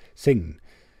mål, sengen.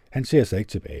 Han ser sig ikke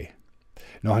tilbage.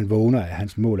 Når han vågner, er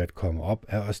hans mål at komme op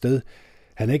af sted.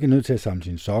 Han er ikke nødt til at samle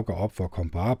sine sokker op for at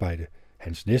komme på arbejde.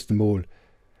 Hans næste mål.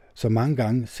 Så mange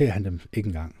gange ser han dem ikke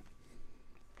engang.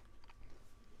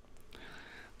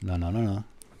 Nå.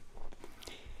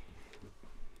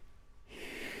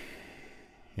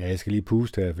 Ja, jeg skal lige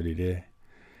puste her, fordi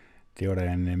det var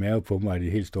da en mavepumper af de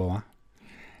helt store, var.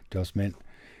 Det er også mænd.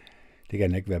 Det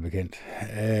kan ikke være bekendt.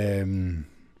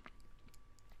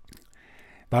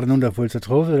 Var der nogen, der følte sig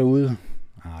truffet derude?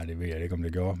 Nej, det ved jeg ikke, om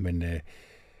det gjorde, men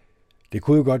det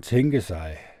kunne jo godt tænke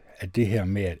sig, at det her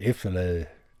med at efterlade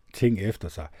ting efter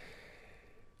sig,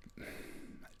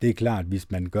 det er klart,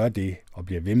 hvis man gør det og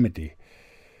bliver ved med det.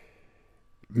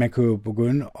 Man kan jo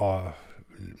begynde at,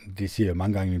 det siger jeg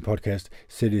mange gange i min podcast,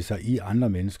 sætte sig i andre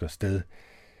menneskers sted.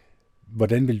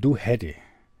 Hvordan vil du have det,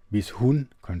 hvis hun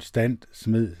konstant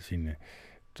smed sine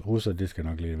trusser? Det skal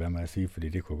nok lidt være med at sige, fordi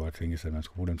det kunne godt tænke sig, at man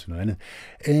skulle bruge dem til noget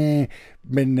andet.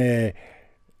 Men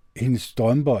hendes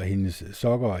strømper, hendes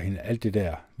sokker og alt det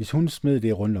der, hvis hun smed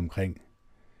det rundt omkring,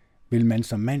 vil man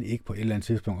som mand ikke på et eller andet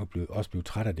tidspunkt også blive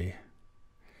træt af det?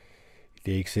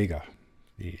 Det er ikke sikkert.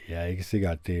 Jeg er ikke sikker,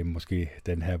 at det er måske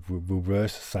den her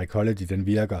reverse psychology, den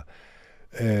virker.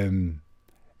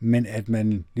 Men at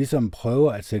man ligesom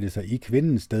prøver at sætte sig i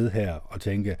kvindens sted her og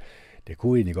tænke, det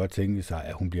kunne egentlig godt tænke sig,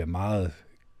 at hun bliver meget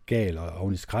gal og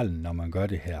oven i skralden, når man gør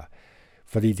det her.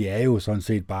 Fordi det er jo sådan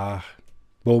set bare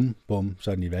bum,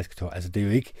 sådan i vasketøj. Altså det er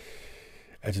jo ikke,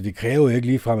 altså det kræver jo ikke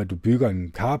ligefrem, at du bygger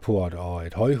en carport og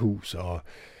et højhus, og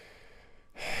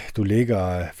du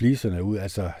lægger fliserne ud.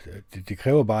 Altså det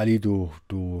kræver bare lige,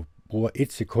 du bruger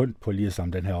 1 sekund på lige at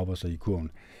samle den her op og så i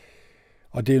kurven.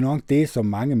 Og det er jo nok det, som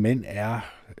mange mænd er,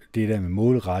 det der med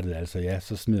målrettet. Altså ja,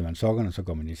 så smider man sokkerne, så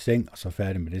går man i seng, og så er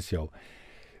færdig med det sjov.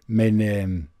 Men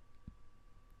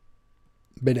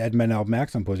at man er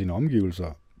opmærksom på sine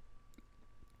omgivelser,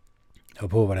 og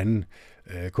på hvordan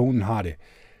konen har det,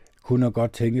 kunne nok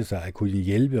godt tænke sig at kunne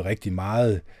hjælpe rigtig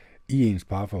meget i ens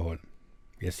parforhold.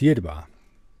 Jeg siger det bare.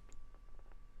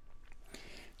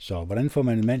 Så hvordan får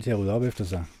man en mand til at rydde op efter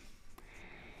sig?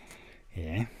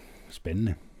 Ja,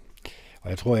 Spændende. Og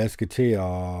jeg tror, jeg skal til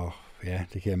at... Ja,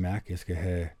 det kan jeg mærke. Jeg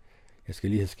skal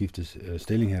lige have skiftet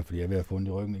stilling her, fordi jeg er ved at få ondt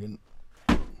i ryggen igen.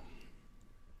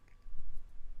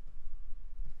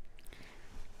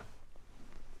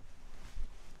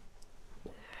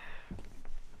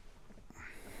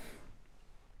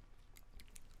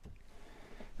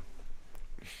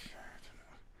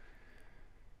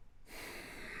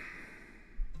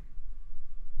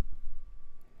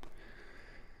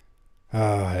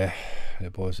 Ja,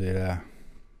 jeg prøver at se der.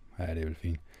 Ja, det er vel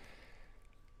fint.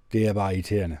 Det er bare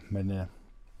irriterende, men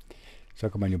så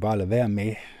kan man jo bare lade være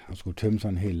med at skulle tømme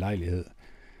sådan en hel lejlighed.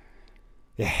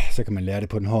 Ja, så kan man lære det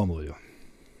på den hårde måde jo.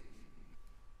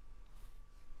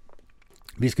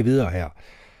 Vi skal videre her.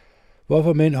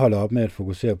 Hvorfor mænd holder op med at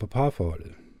fokusere på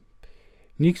parforholdet?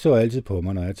 Nick så altid på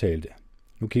mig, når jeg talte.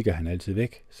 Nu kigger han altid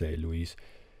væk, sagde Louise.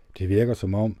 Det virker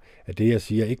som om, at det jeg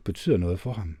siger ikke betyder noget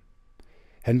for ham.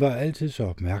 Han var altid så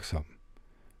opmærksom.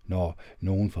 Når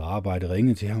nogen fra arbejde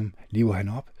ringede til ham, liver han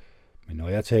op, men når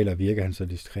jeg taler, virker han så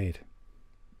diskret.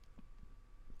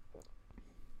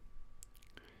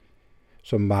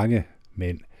 Som mange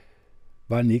mænd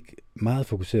var Nick meget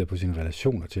fokuseret på sine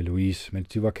relationer til Louise, mens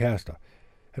de var kærester.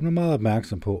 Han var meget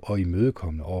opmærksom på og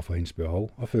imødekommende over for hendes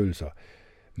behov og følelser,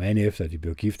 men efter de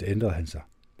blev gift, ændrede han sig.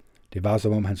 Det var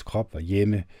som om hans krop var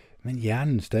hjemme, men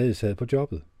hjernen stadig sad på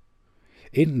jobbet.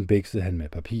 Enten bæksede han med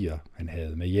papirer, han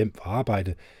havde med hjem fra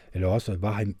arbejde, eller også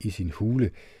var han i sin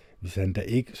hule, hvis han da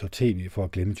ikke så tv for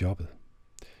at glemme jobbet.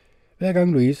 Hver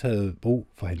gang Louise havde brug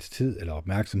for hans tid eller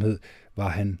opmærksomhed, var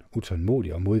han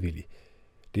utålmodig og modvillig.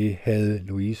 Det havde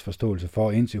Louise forståelse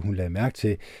for, indtil hun lagde mærke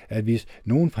til, at hvis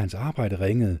nogen fra hans arbejde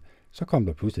ringede, så kom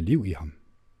der pludselig liv i ham.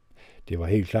 Det var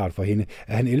helt klart for hende,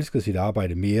 at han elskede sit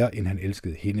arbejde mere, end han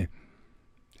elskede hende.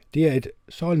 Det er et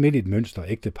så almindeligt mønster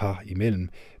ægtepar imellem,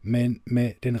 men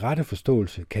med den rette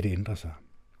forståelse kan det ændre sig.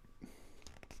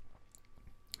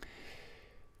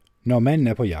 Når manden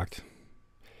er på jagt.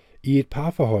 I et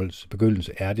parforholds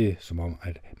begyndelse er det som om,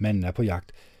 at manden er på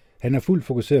jagt. Han er fuldt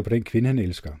fokuseret på den kvinde, han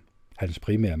elsker. Hans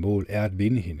primære mål er at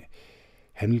vinde hende.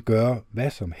 Han vil gøre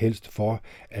hvad som helst for,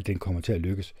 at den kommer til at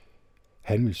lykkes.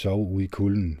 Han vil sove ude i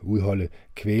kulden, udholde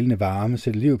kvælende varme,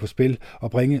 sætte livet på spil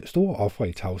og bringe store ofre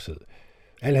i tavshed.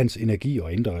 Al hans energi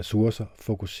og indre ressourcer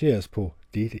fokuseres på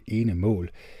dette ene mål,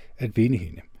 at vinde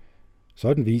hende.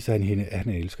 Sådan viser han hende, at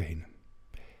han elsker hende.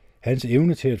 Hans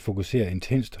evne til at fokusere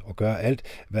intenst og gøre alt,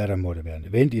 hvad der måtte være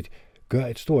nødvendigt, gør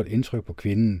et stort indtryk på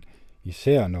kvinden,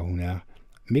 især når hun er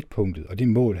midtpunktet og det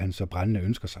mål, han så brændende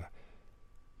ønsker sig.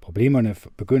 Problemerne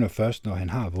begynder først, når han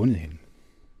har vundet hende.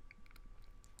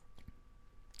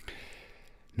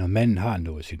 Når manden har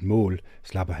nået sit mål,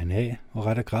 slapper han af og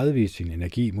retter gradvist sin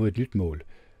energi mod et nyt mål.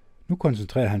 Nu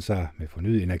koncentrerer han sig med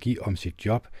fornyet energi om sit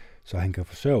job, så han kan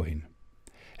forsørge hende.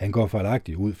 Han går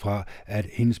fejlagtigt ud fra, at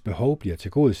hendes behov bliver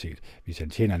tilgodeset, hvis han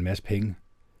tjener en masse penge.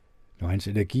 Når hans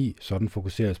energi sådan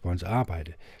fokuseres på hans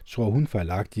arbejde, tror hun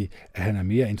fejlagtigt, at han er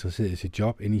mere interesseret i sit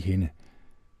job end i hende.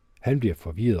 Han bliver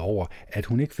forvirret over, at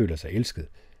hun ikke føler sig elsket.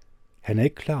 Han er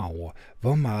ikke klar over,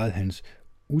 hvor meget hans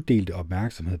uddelte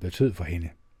opmærksomhed betød for hende.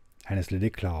 Han er slet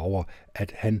ikke klar over,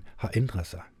 at han har ændret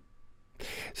sig.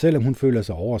 Selvom hun føler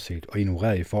sig overset og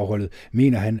ignoreret i forholdet,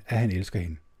 mener han, at han elsker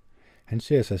hende. Han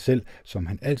ser sig selv, som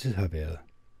han altid har været.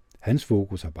 Hans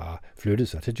fokus har bare flyttet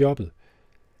sig til jobbet.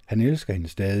 Han elsker hende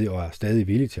stadig og er stadig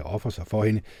villig til at ofre sig for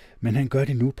hende, men han gør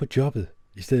det nu på jobbet,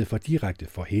 i stedet for direkte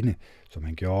for hende, som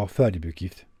han gjorde før de blev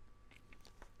gift.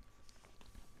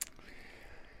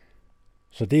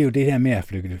 Så det er jo det her med at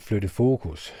flytte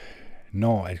fokus.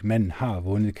 Når at manden har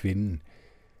vundet kvinden,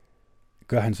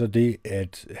 gør han så det,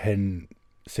 at han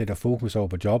sætter fokus over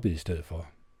på jobbet i stedet for.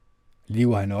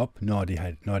 Lever han op, når det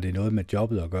er noget med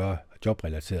jobbet at gøre,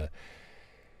 jobrelateret.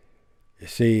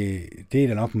 Se, det er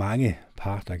der nok mange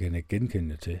par, der kan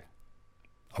genkende til.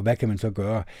 Og hvad kan man så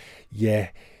gøre? Ja,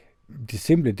 det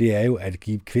simple det er jo at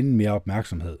give kvinden mere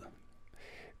opmærksomhed.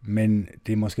 Men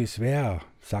det er måske sværere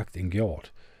sagt end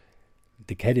gjort.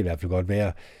 Det kan det i hvert fald godt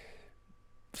være.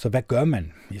 Så hvad gør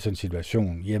man i sådan en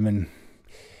situation? Jamen,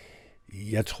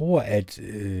 jeg tror, at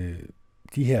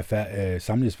de her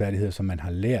samlivsfærdigheder, som man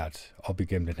har lært op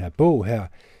igennem den her bog her,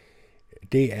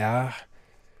 det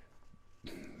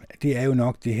er jo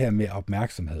nok det her med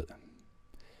opmærksomhed.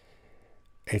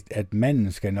 At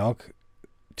manden skal nok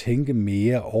tænke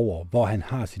mere over, hvor han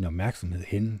har sin opmærksomhed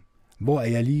henne. Hvor er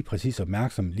jeg lige præcis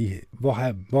opmærksom?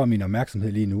 Hvor er min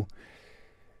opmærksomhed lige nu?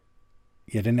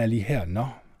 Ja, den er lige her. Nå,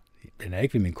 den er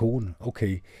ikke ved min kone.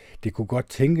 Okay, det kunne godt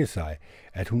tænke sig,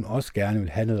 at hun også gerne vil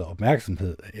have noget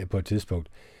opmærksomhed på et tidspunkt.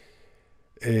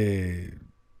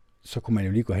 Så kunne man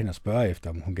jo lige gå hen og spørge efter,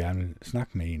 om hun gerne vil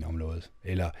snakke med en om noget.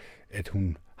 Eller at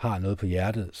hun har noget på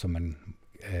hjertet,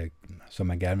 som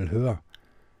man gerne vil høre.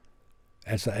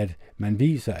 Altså at man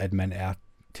viser, at man er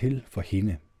til for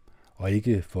hende, og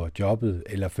ikke for jobbet,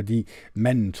 eller fordi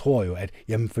manden tror jo, at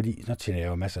jamen fordi så tjener jeg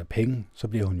jo masser af penge, så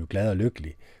bliver hun jo glad og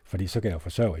lykkelig, fordi så kan jeg jo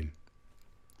forsørge hende.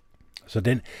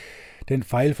 Så den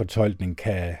fejlfortolkning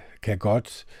kan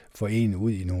godt få en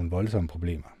ud i nogle voldsomme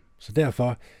problemer. Så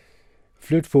derfor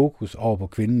flyt fokus over på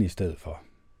kvinden i stedet for.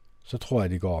 Så tror jeg,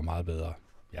 det går meget bedre.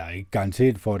 Jeg er ikke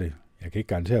garanteret for det. Jeg kan ikke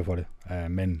garantere for det,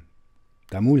 men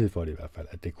der er mulighed for det i hvert fald,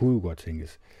 at det kunne jo godt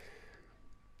tænkes.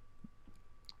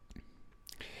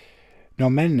 Når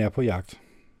manden er på jagt.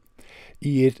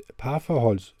 I et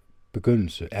parforholds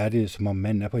begyndelse er det, som om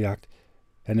manden er på jagt.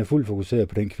 Han er fuldt fokuseret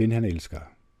på den kvinde, han elsker.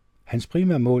 Hans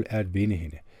primære mål er at vinde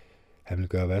hende. Han vil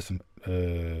gøre hvad som...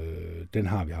 den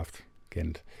har vi haft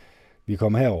kendt. Vi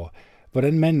kommer herover.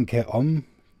 Hvordan manden kan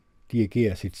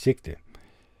omdirigere sit sigte.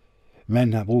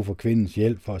 Manden har brug for kvindens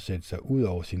hjælp for at sætte sig ud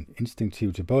over sin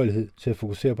instinktive tilbøjelighed til at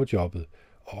fokusere på jobbet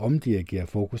og omdirigere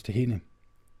fokus til hende.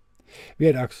 Ved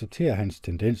at acceptere hans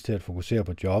tendens til at fokusere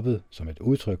på jobbet som et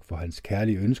udtryk for hans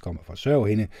kærlige ønske om at forsørge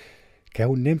hende, kan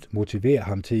hun nemt motivere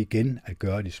ham til igen at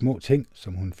gøre de små ting,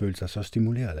 som hun føler sig så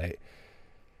stimuleret af.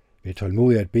 Ved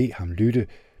tålmodigt at bede ham lytte,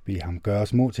 bede ham gøre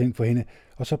små ting for hende,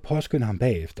 og så påskynde ham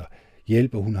bagefter,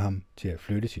 hjælper hun ham til at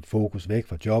flytte sit fokus væk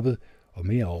fra jobbet og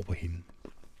mere over på hende.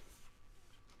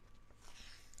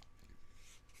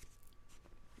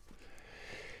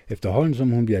 Efterhånden som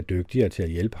hun bliver dygtigere til at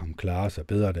hjælpe ham klare sig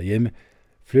bedre derhjemme,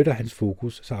 flytter hans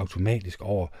fokus sig automatisk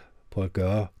over på at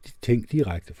gøre de ting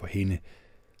direkte for hende,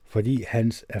 fordi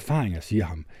hans erfaringer siger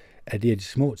ham, at det er de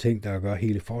små ting, der gør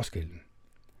hele forskellen.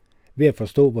 Ved at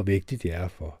forstå, hvor vigtigt det er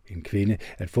for en kvinde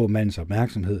at få mandens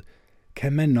opmærksomhed,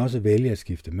 kan manden også vælge at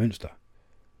skifte mønster.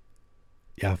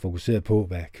 Jeg har fokuseret på,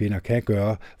 hvad kvinder kan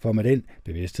gøre, for med den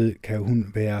bevidsthed kan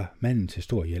hun være manden til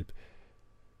stor hjælp.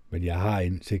 Men jeg har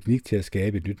en teknik til at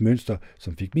skabe et nyt mønster,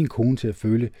 som fik min kone til at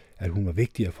føle, at hun var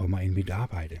vigtigere for mig end mit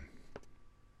arbejde.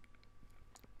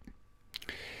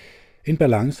 En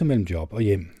balance mellem job og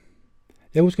hjem.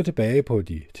 Jeg husker tilbage på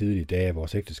de tidlige dage af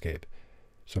vores ægteskab.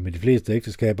 Som i de fleste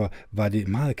ægteskaber var det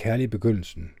meget kærlig i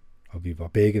begyndelsen, og vi var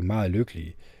begge meget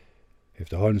lykkelige.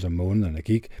 Efterhånden som månederne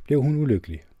gik, blev hun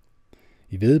ulykkelig.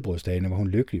 I hvedebrydsdagene var hun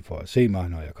lykkelig for at se mig,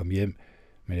 når jeg kom hjem,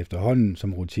 men efterhånden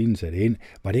som rutinen satte ind,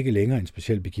 var det ikke længere en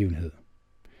speciel begivenhed.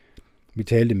 Vi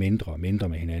talte mindre og mindre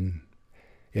med hinanden.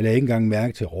 Jeg lagde ikke engang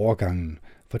mærke til overgangen,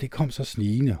 for det kom så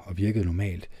snigende og virkede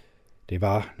normalt. Det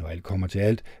var, når alt kommer til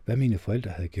alt, hvad mine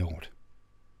forældre havde gjort.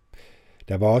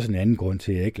 Der var også en anden grund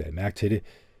til, at jeg ikke lagde mærke til det.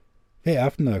 Hver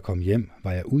aften, når jeg kom hjem,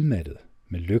 var jeg udmattet,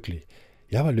 men lykkelig.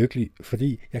 Jeg var lykkelig,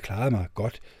 fordi jeg klarede mig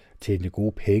godt, tjente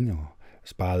gode penge og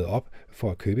sparede op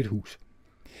for at købe et hus.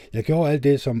 Jeg gjorde alt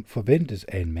det, som forventes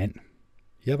af en mand.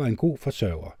 Jeg var en god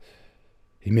forsørger.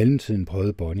 I mellemtiden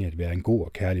prøvede Bonnie at være en god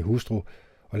og kærlig hustru,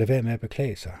 og lade være med at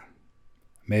beklage sig.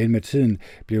 Men med tiden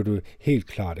blev det helt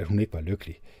klart, at hun ikke var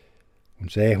lykkelig. Hun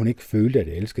sagde, at hun ikke følte, at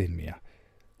jeg elskede hende mere.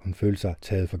 Hun følte sig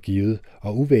taget for givet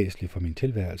og uvæsentlig for min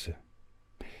tilværelse.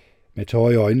 Med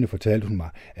tårer i øjnene fortalte hun mig,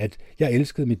 at jeg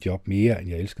elskede mit job mere, end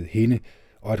jeg elskede hende,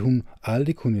 og at hun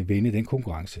aldrig kunne vinde den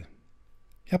konkurrence.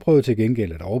 Jeg prøvede til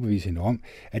gengæld at overbevise hende om,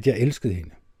 at jeg elskede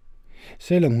hende.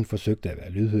 Selvom hun forsøgte at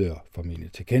være lydhør for mine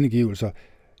tilkendegivelser,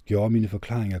 gjorde mine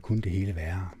forklaringer kun det hele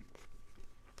værre.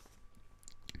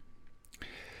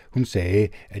 Hun sagde,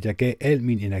 at jeg gav al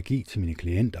min energi til mine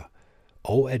klienter,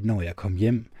 og at når jeg kom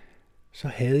hjem, så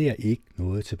havde jeg ikke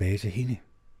noget tilbage til hende.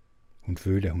 Hun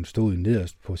følte, at hun stod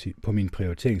nederst på min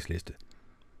prioriteringsliste.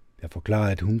 Jeg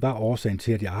forklarede, at hun var årsagen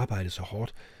til, at jeg arbejdede så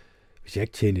hårdt. Hvis jeg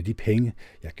ikke tjente de penge,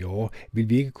 jeg gjorde, ville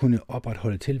vi ikke kunne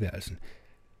opretholde tilværelsen.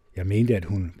 Jeg mente, at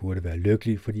hun burde være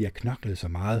lykkelig, fordi jeg knoklede så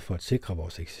meget for at sikre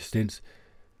vores eksistens.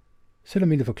 Selvom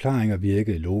mine forklaringer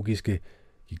virkede logiske,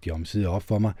 gik de omsider op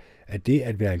for mig, at det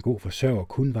at være en god forsørger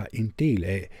kun var en del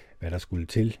af, hvad der skulle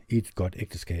til i et godt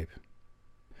ægteskab.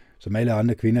 Som alle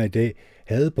andre kvinder i dag,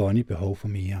 havde Bonnie behov for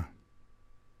mere.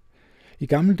 I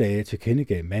gamle dage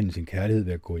tilkendegav manden sin kærlighed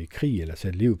ved at gå i krig eller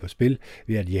sætte livet på spil,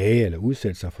 ved at jage eller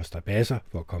udsætte sig for strabasser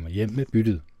for at komme hjem med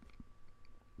byttet.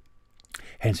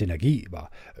 Hans energi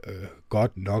var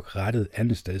godt nok rettet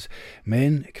andetsteds,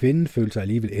 men kvinden følte sig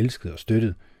alligevel elsket og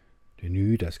støttet. Det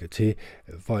nye, der skal til,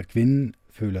 for at kvinden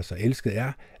føler sig elsket,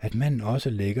 er, at manden også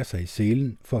lægger sig i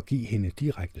selen for at give hende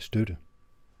direkte støtte.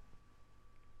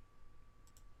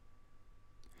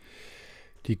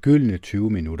 De gyldne 20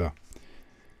 minutter.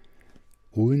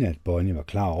 Uden at Bonnie var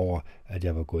klar over, at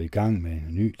jeg var gået i gang med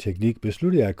en ny teknik,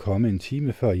 besluttede jeg at komme en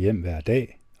time før hjem hver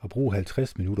dag og bruge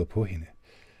 50 minutter på hende.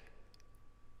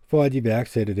 For at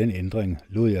iværksætte den ændring,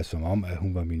 lod jeg som om, at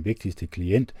hun var min vigtigste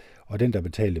klient og den, der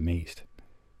betalte mest.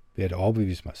 Ved at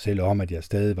overbevise mig selv om, at jeg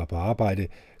stadig var på arbejde,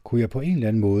 kunne jeg på en eller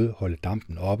anden måde holde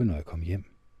dampen oppe, når jeg kom hjem.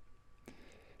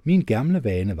 Min gamle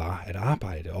vane var at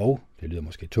arbejde og, det lyder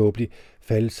måske tåbeligt,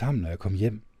 falde sammen, når jeg kom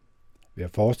hjem. Ved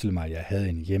at forestille mig, at jeg havde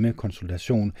en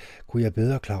hjemmekonsultation, kunne jeg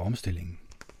bedre klare omstillingen.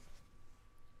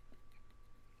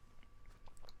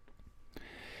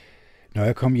 Når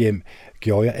jeg kom hjem,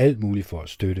 gjorde jeg alt muligt for at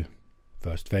støtte.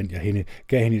 Først fandt jeg hende,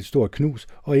 gav hende et stort knus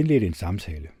og indledte en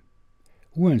samtale.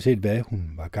 Uanset hvad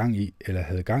hun var gang i eller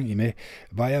havde gang i med,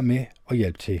 var jeg med og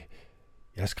hjalp til.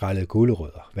 Jeg skrællede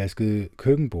gulerødder, vaskede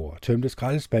køkkenbord, tømte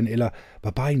skraldespand eller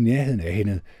var bare i nærheden af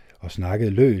hende og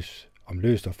snakkede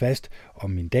løst og fast om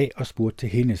min dag og spurgte til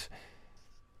hendes.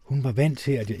 Hun var vant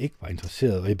til, at jeg ikke var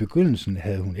interesseret, og i begyndelsen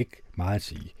havde hun ikke meget at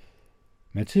sige.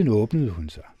 Med tiden åbnede hun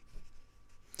sig.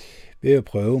 Ved at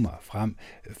prøve mig frem,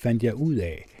 fandt jeg ud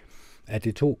af, at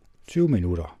det tog 20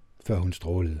 minutter, før hun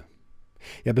strålede.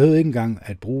 Jeg behøvede ikke engang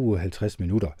at bruge 50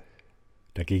 minutter.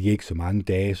 Der gik ikke så mange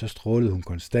dage, så strålede hun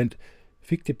konstant,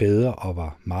 fik det bedre og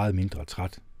var meget mindre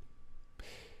træt.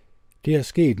 Det er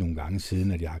sket nogle gange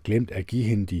siden, at jeg har glemt at give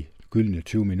hende de gyldne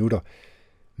 20 minutter,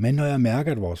 men når jeg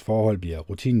mærker, at vores forhold bliver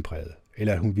rutinepræget,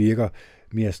 eller at hun virker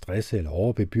mere stresset eller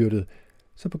overbebyrdet,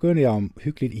 så begynder jeg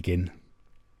omhyggeligt igen.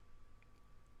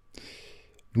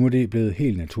 Nu er det blevet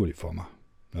helt naturligt for mig.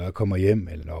 Når jeg kommer hjem,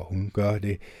 eller når hun gør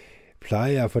det,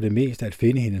 plejer jeg for det meste at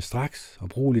finde hende straks og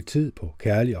bruge lidt tid på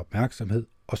kærlig opmærksomhed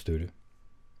og støtte.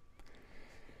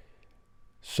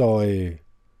 Så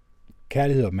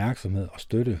kærlighed, opmærksomhed og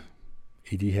støtte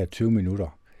i de her 20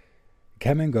 minutter,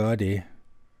 kan man gøre det,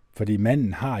 fordi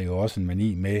manden har jo også en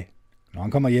mani med, når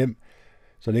han kommer hjem,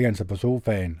 så ligger han sig på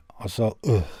sofaen, og så,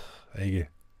 ikke,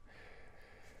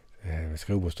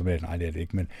 skrive på stomaten, nej det er det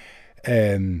ikke,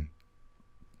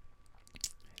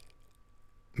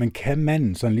 men kan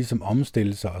manden sådan ligesom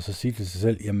omstille sig, og så sige til sig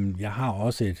selv, jamen jeg har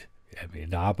også et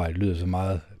arbejde, lyder så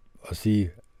meget at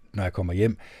sige, når jeg kommer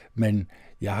hjem, men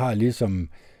jeg har ligesom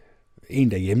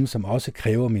en derhjemme, som også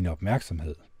kræver min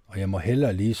opmærksomhed, og jeg må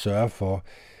hellere lige sørge for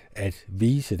at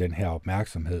vise den her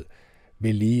opmærksomhed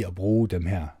ved lige at bruge dem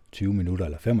her 20 minutter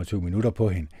eller 25 minutter på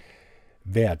hende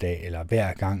hver dag eller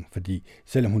hver gang, fordi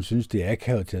selvom hun synes, det er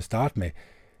akavet til at starte med,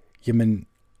 jamen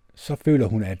så føler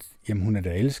hun, at jamen, hun er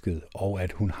da elsket, og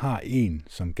at hun har en,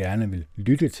 som gerne vil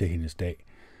lytte til hendes dag.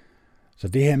 Så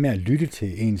det her med at lytte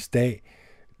til ens dag,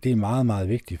 det er meget, meget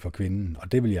vigtigt for kvinden,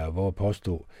 og det vil jeg våge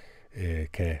påstå,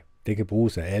 det kan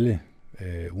bruges af alle,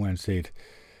 uanset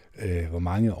hvor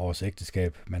mange års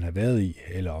ægteskab man har været i,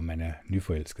 eller om man er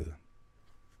nyforelsket.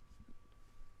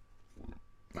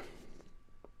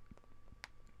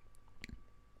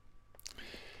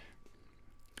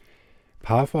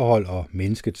 Parforhold og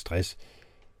menneskets stress.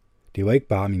 Det var ikke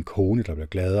bare min kone, der blev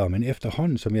gladere, men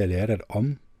efterhånden, som jeg lærte at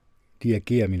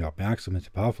omdirigere min opmærksomhed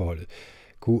til parforholdet,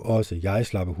 kunne også jeg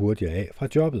slappe hurtigere af fra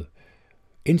jobbet.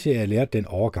 Indtil jeg lærte den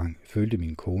overgang, følte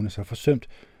min kone sig forsømt,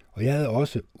 og jeg havde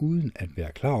også, uden at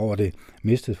være klar over det,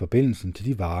 mistet forbindelsen til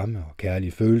de varme og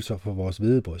kærlige følelser for vores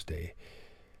hvedebrødsdage.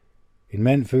 En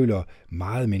mand føler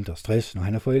meget mindre stress, når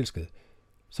han er forelsket.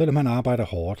 Selvom han arbejder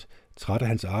hårdt, trætter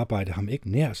hans arbejde ham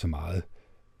ikke nær så meget.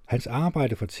 Hans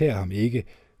arbejde fortærer ham ikke,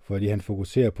 fordi han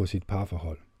fokuserer på sit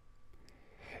parforhold.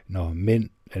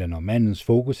 Når mandens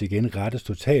fokus igen rettes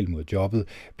totalt mod jobbet,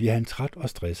 bliver han træt og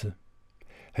stresset.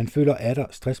 Han føler atter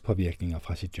stresspåvirkninger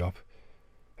fra sit job.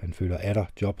 Han føler atter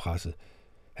jobpresset.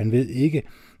 Han ved ikke,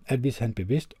 at hvis han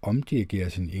bevidst omdirigerer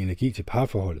sin energi til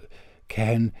parforholdet, kan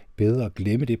han bedre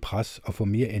glemme det pres og få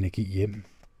mere energi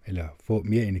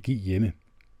hjemme.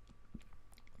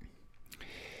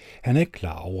 Han er ikke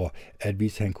klar over, at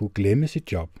hvis han kunne glemme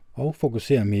sit job og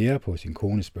fokusere mere på sin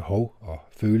kones behov og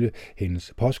føle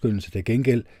hendes påskyndelse til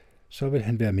gengæld, så vil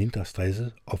han være mindre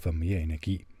stresset og få mere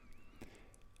energi.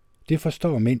 Det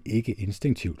forstår mænd ikke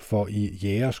instinktivt, for i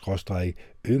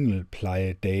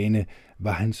jæger-yngelplejedagene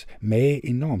var hans mage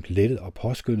enormt lettet og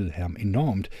påskyndede ham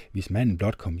enormt, hvis manden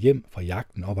blot kom hjem fra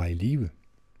jagten og var i live.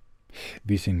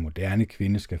 Hvis en moderne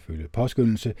kvinde skal føle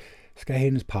påskyndelse, skal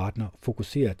hendes partner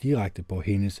fokusere direkte på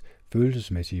hendes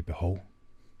følelsesmæssige behov.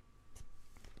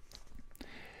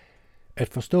 At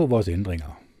forstå vores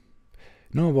ændringer.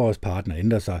 Når vores partner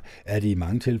ændrer sig, er det i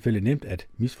mange tilfælde nemt at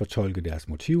misfortolke deres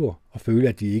motiver og føle,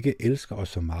 at de ikke elsker os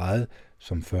så meget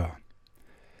som før.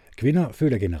 Kvinder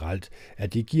føler generelt,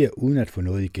 at de giver uden at få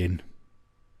noget igen.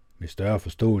 Med større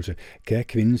forståelse kan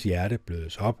kvindens hjerte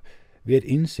blødes op ved at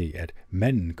indse, at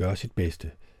manden gør sit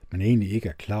bedste, men egentlig ikke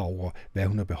er klar over, hvad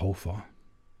hun har behov for.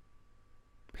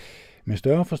 Med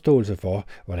større forståelse for,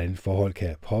 hvordan forhold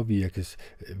kan påvirkes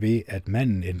ved, at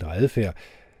manden ændrer adfærd,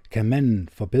 kan manden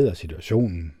forbedre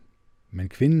situationen, men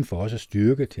kvinden får også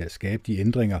styrke til at skabe de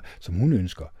ændringer, som hun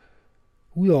ønsker.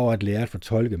 Udover at lære at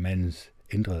fortolke mandens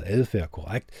ændrede adfærd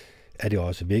korrekt, er det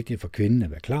også vigtigt for kvinden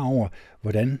at være klar over,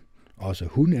 hvordan også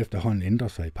hun efterhånden ændrer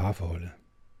sig i parforholdet.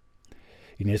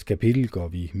 I næste kapitel går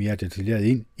vi mere detaljeret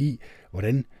ind i,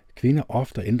 hvordan kvinder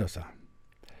ofte ændrer sig.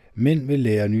 Mænd vil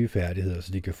lære nye færdigheder,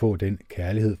 så de kan få den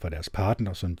kærlighed fra deres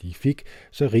partner, som de fik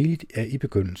så rigeligt af i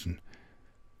begyndelsen.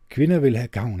 Kvinder vil have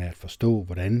gavn af at forstå,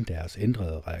 hvordan deres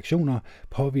ændrede reaktioner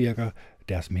påvirker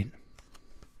deres mænd.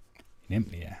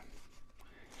 Nemlig ja.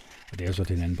 Og det er jo så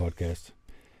til en anden podcast.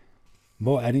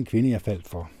 Hvor er den kvinde, jeg faldt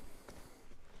for?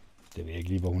 Det ved jeg ikke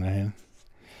lige, hvor hun er her.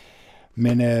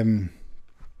 Men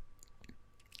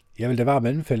jeg vil da bare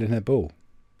anbefale den her bog.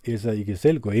 Altså, I kan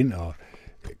selv gå ind og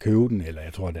købe den, eller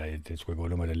jeg tror, det skulle gå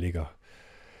under, der ligger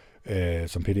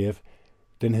som pdf.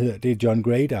 Det er John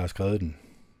Gray, der har skrevet den.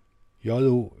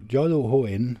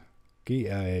 John-Gray.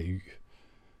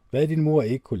 Hvad din mor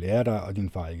ikke kunne lære dig, og din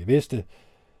far ikke vidste.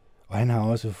 Og han har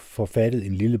også forfattet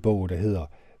en lille bog, der hedder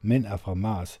Mænd er fra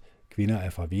Mars, kvinder er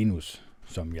fra Venus,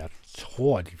 som jeg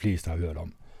tror, de fleste har hørt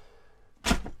om.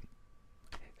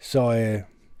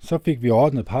 Så fik vi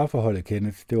ordnet parforholdet,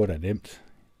 Kenneth. Det var da nemt.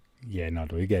 Ja, når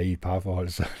du ikke er i et parforhold,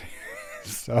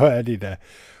 så er det da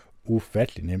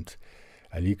ufattelig nemt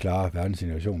at lige klare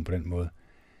verdenssituationen på den måde.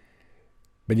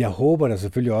 Men jeg håber da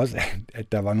selvfølgelig også,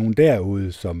 at der var nogen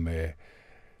derude, som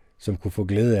kunne få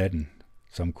glæde af den,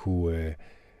 som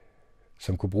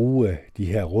kunne bruge de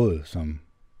her råd,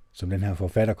 som den her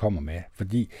forfatter kommer med.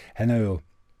 Fordi han er jo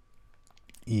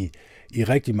i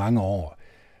rigtig mange år,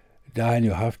 der har han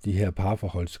jo haft de her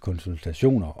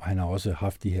parforholdskonsultationer, og han har også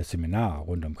haft de her seminarer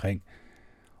rundt omkring.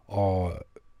 Og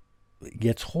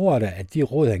jeg tror da, at de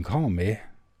råd, han kommer med,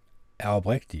 er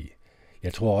oprigtige.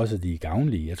 Jeg tror også, at de er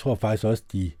gavnlige. Jeg tror faktisk også,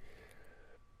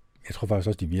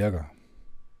 de virker.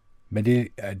 Men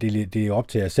det er op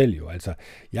til jer selv jo. Altså,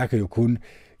 jeg kan jo kun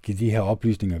give de her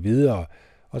oplysninger videre,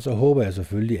 og så håber jeg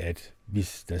selvfølgelig, at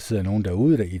hvis der sidder nogen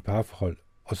derude der i et parforhold,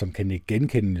 og som kan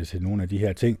genkende til nogle af de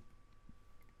her ting,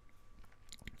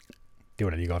 det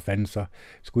var da lige godt fanden, så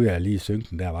skulle jeg lige synge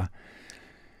den der, var.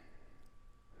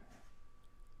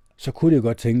 Så kunne det jo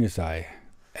godt tænke sig,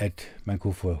 at man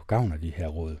kunne få gavn af de her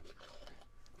råd.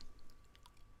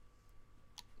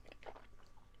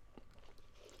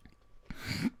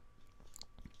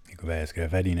 Det kunne være, at jeg skal have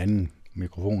fat i en anden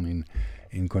mikrofon,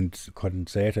 en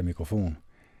kondensatormikrofon.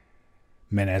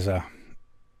 Men altså,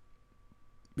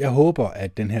 jeg håber,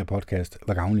 at den her podcast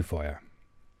var gavnlig for jer.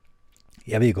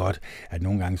 Jeg ved godt, at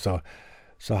nogle gange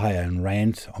så har jeg en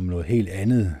rant om noget helt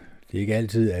andet. Det er ikke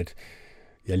altid, at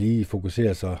jeg lige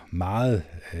fokuserer så meget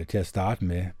til at starte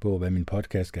med på, hvad min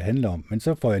podcast skal handle om. Men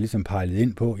så får jeg ligesom pejlet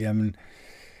ind på, jamen,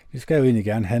 det skal jo egentlig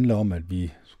gerne handle om, at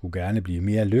vi skulle gerne blive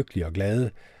mere lykkelige og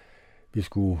glade. Vi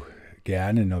skulle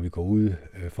gerne, når vi går ud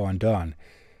foran døren,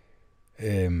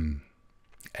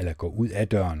 eller går ud af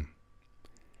døren,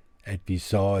 at vi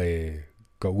så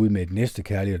går ud med et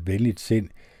næstekærligt og et venligt sind.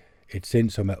 Et sind,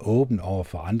 som er åben over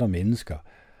for andre mennesker,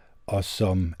 og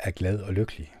som er glad og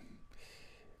lykkelig.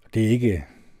 Det er ikke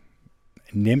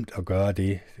nemt at gøre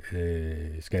det,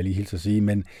 skal jeg lige hilse at sige,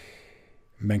 men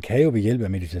man kan jo ved hjælp af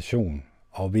meditation,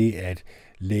 og ved at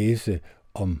læse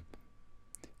om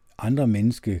andre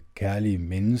menneskekærlige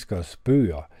menneskers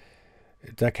bøger,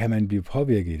 der kan man blive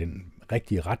påvirket i den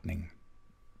rigtige retning.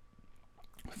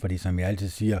 Fordi som jeg altid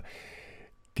siger,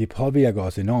 det påvirker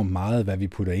os enormt meget, hvad vi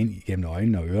putter ind igennem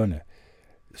øjnene og ørerne.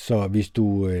 Så hvis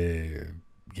du,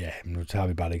 nu tager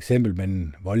vi bare et eksempel,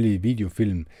 men voldelige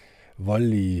videofilm,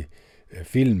 voldelige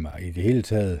film i det hele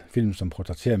taget, film som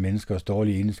portrætterer menneskers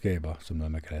dårlige egenskaber, som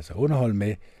noget man kan lade sig underholde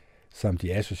med, samt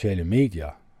de asociale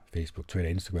medier, Facebook, Twitter,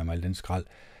 Instagram og alt den skrald,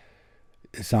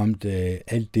 samt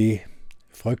alt det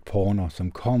frygtporno,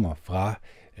 som kommer fra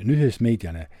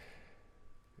nyhedsmedierne.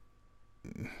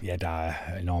 Ja, der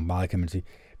er enormt meget, kan man sige.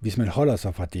 Hvis man holder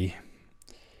sig fra det,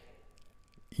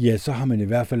 ja, så har man i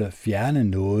hvert fald fjernet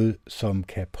noget, som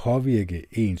kan påvirke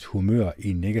ens humør i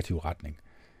en negativ retning.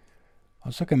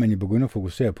 Og så kan man jo begynde at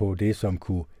fokusere på det, som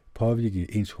kunne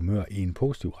påvirke ens humør i en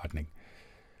positiv retning.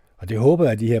 Og det håber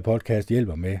jeg, at de her podcast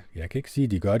hjælper med. Jeg kan ikke sige,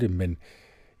 at de gør det, men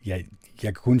jeg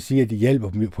kan kun sige, at de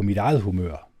hjælper på mit eget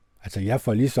humør. Altså, jeg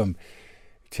får ligesom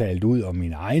talt ud om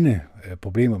mine egne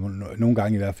problemer, nogle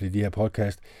gange i hvert fald i de her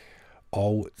podcast,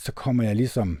 og så kommer jeg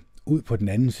ligesom ud på den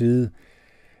anden side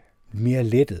mere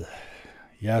lettet.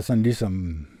 Jeg er sådan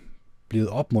ligesom blevet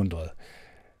opmuntret.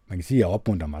 Man kan sige, at jeg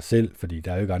opmuntrer mig selv, fordi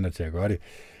der er jo ikke andre til at gøre det.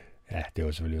 Ja, det er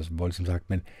jo selvfølgelig også voldsomt sagt,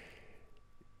 men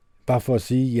bare for at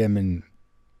sige, jamen,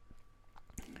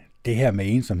 det her med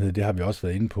ensomhed, det har vi også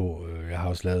været inde på. Jeg har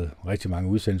også lavet rigtig mange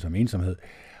udsendelser om ensomhed,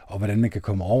 og hvordan man kan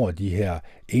komme over de her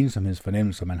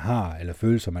ensomhedsfornemmelser, man har, eller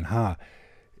følelser, man har,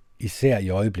 især i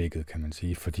øjeblikket, kan man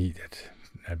sige, fordi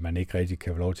at man ikke rigtig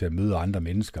kan få lov til at møde andre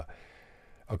mennesker,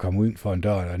 og komme ud for en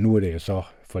dør, og nu er det jo så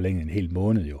forlænget en hel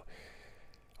måned jo.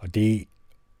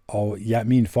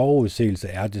 Min forudsigelse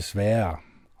er desværre,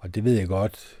 og det ved jeg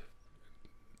godt,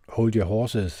 hold your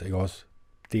horses, ikke også?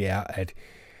 Det er, at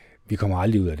vi kommer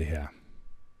aldrig ud af det her.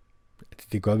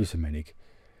 Det gør vi simpelthen ikke.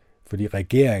 Fordi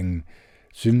regeringen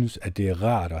synes, at det er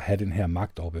rart at have den her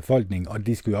magt over befolkningen, og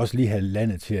de skal jo også lige have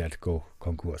landet til at gå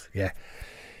konkurs. Ja,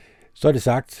 så er det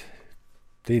sagt.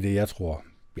 Det er det, jeg tror.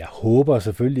 Jeg håber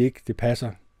selvfølgelig ikke, det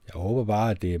passer. Jeg håber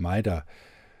bare, at det er mig, der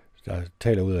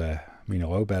taler ud af mine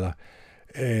røvballer.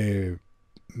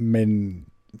 Men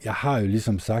jeg har jo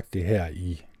ligesom sagt det her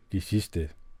i de sidste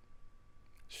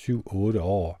 7-8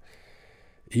 år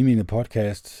i mine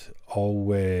podcasts,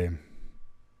 og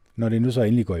når det nu så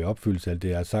endelig går i opfyldelse af det,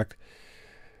 jeg har sagt,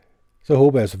 så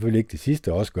håber jeg selvfølgelig ikke det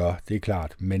sidste også gør, det er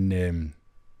klart, men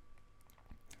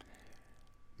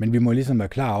vi må ligesom være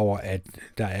klar over, at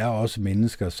der er også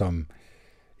mennesker, som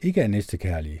ikke er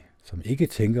næstekærlige, som ikke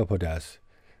tænker på deres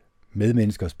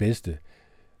medmenneskers bedste,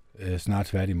 snart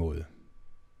tværtimod.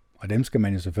 Og dem skal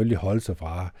man jo selvfølgelig holde sig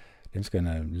fra. Dem skal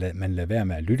man lade være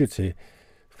med at lytte til,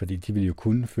 fordi de vil jo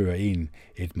kun føre en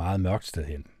et meget mørkt sted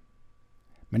hen.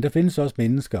 Men der findes også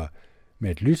mennesker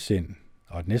med et lyst sind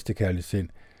og et næstekærligt sind,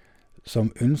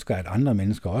 som ønsker, at andre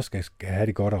mennesker også skal have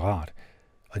det godt og rart.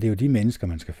 Og det er jo de mennesker,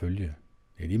 man skal følge.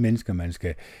 Det er de mennesker, man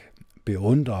skal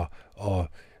beundre og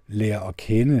lære at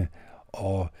kende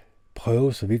og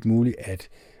prøve så vidt muligt at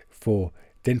få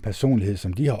den personlighed,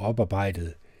 som de har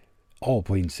oparbejdet, over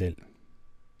på en selv.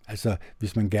 Altså,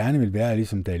 hvis man gerne vil være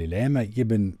ligesom Dalai Lama,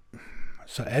 jamen,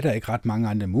 så er der ikke ret mange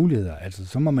andre muligheder. Altså,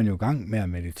 så må man jo i gang med at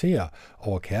meditere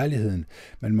over kærligheden.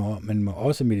 Man må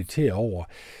også meditere over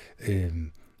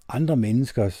andre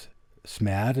menneskers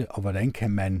smerte, og hvordan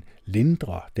kan man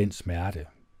lindre den smerte.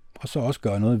 Og så også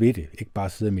gøre noget ved det. Ikke bare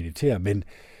sidde og meditere, men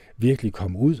virkelig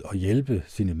komme ud og hjælpe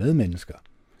sine medmennesker.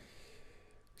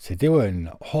 Så det var en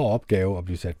hård opgave at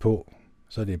blive sat på.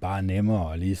 Så er det bare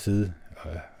nemmere at lige sidde,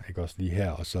 ikke også lige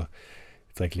her, og så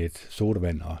drikke lidt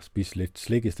sodavand og spise lidt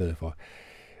slik i stedet for.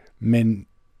 Men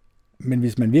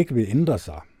hvis man virkelig vil ændre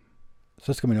sig,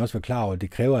 så skal man også være klar over, at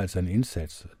det kræver altså en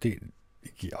indsats.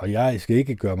 Og jeg skal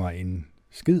ikke gøre mig en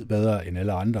skid bedre end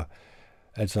alle andre.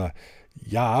 Altså,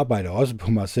 jeg arbejder også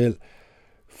på mig selv,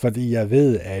 fordi jeg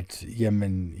ved, at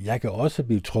jamen, jeg kan også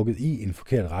blive trukket i en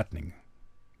forkert retning.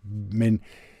 Men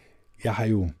jeg har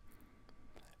jo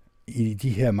i de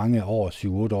her mange år,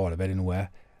 7-8 år, eller hvad det nu er,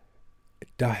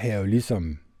 der har jeg jo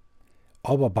ligesom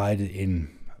oparbejdet en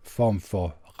form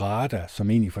for radar, som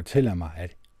egentlig fortæller mig,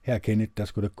 at her, Kenneth, der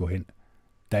skulle du ikke gå hen.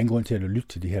 Der er ingen grund til at lytte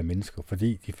til de her mennesker,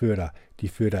 fordi de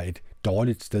fører dig et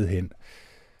dårligt sted hen.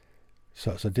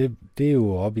 Så det er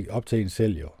jo op til en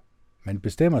selv jo. Man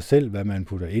bestemmer selv, hvad man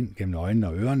putter ind gennem øjnene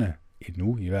og ørerne,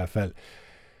 nu i hvert fald.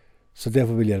 Så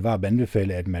derfor vil jeg bare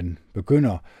anbefale, at man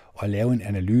begynder at lave en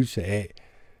analyse af,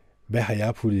 hvad har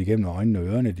jeg puttet igennem øjnene og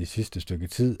ørerne de sidste stykke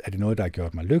tid? Er det noget, der har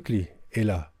gjort mig lykkelig,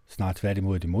 eller snart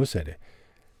tværtimod det modsatte?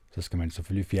 Så skal man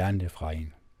selvfølgelig fjerne det fra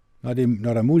en. Når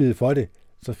der er mulighed for det,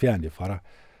 så fjern det fra dig.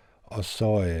 Og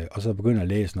så begynder at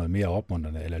læse noget mere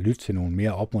opmuntrende, eller lytte til nogle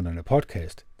mere opmuntrende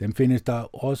podcast. Dem findes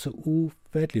der også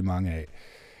ufattelig mange af.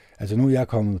 Altså nu er jeg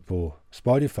kommet på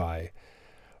Spotify,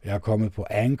 jeg er kommet på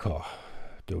Anchor.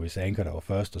 Det var vist Anchor, der var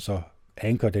først, og så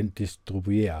Anchor, den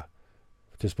distribuerer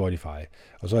til Spotify.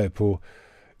 Og så er jeg på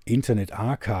Internet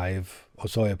Archive, og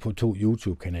så er jeg på 2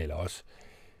 YouTube-kanaler også.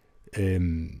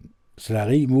 Så der er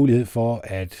rig mulighed for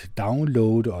at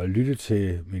downloade og lytte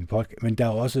til min podcast, men der er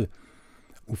også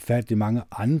ufattelig mange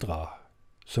andre,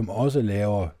 som også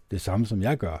laver det samme, som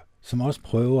jeg gør, som også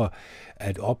prøver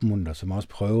at opmuntre, som også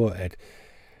prøver at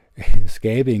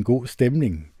skabe en god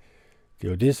stemning. Det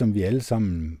er jo det, som vi alle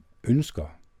sammen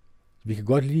ønsker. Vi kan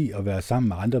godt lide at være sammen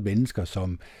med andre mennesker,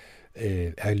 som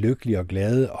er lykkelige og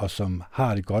glade, og som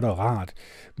har det godt og rart,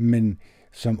 men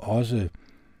som også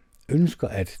ønsker,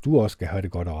 at du også skal have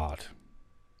det godt og rart,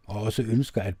 og også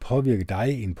ønsker at påvirke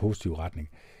dig i en positiv retning.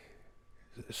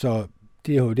 Så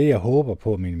det er jo det, jeg håber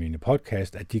på med mine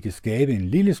podcast, at de kan skabe en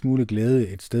lille smule glæde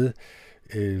et sted.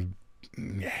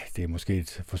 Det er måske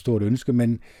et for stort ønske,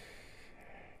 men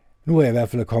nu er jeg i hvert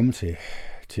fald kommet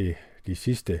til de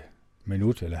sidste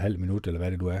minut, eller halv minut, eller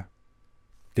hvad det nu er.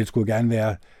 Det skulle gerne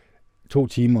være 2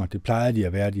 timer. Det plejer de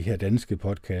at være, de her danske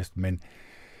podcast, men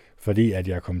fordi at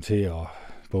jeg er kommet til at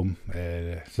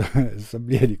så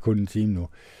bliver det kun en time nu.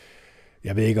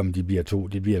 Jeg ved ikke, om de bliver 2.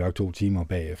 Det bliver nok 2 timer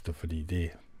bagefter, fordi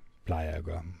plejer jeg at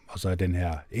gøre. Og så er den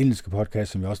her engelske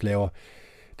podcast, som jeg også laver,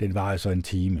 den varer så en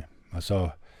time, og så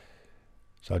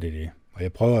er det. Og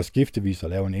jeg prøver at skiftevis at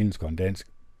lave en engelsk og en dansk,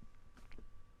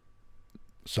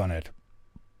 sådan at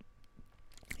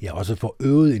jeg også får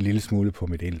øvet en lille smule på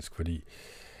mit engelsk, fordi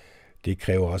det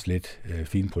kræver også lidt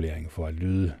finpolering for at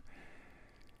lyde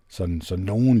sådan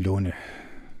nogenlunde.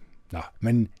 Nå,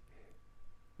 men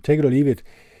take it or leave it.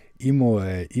 I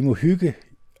må hygge,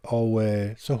 og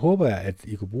så håber jeg, at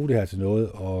I kunne bruge det her til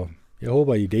noget, og jeg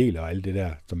håber, I deler alt det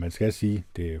der, som man skal sige.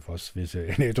 Det er først, hvis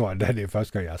jeg tror, at det er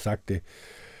første gang, jeg har sagt det.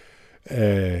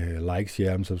 Like,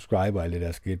 share, subscribe og alt det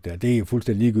der skidt der. Det er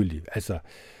fuldstændig ligegyldigt. Altså,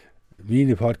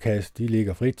 mine podcast, de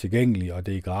ligger frit tilgængelige, og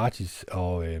det er gratis,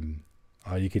 og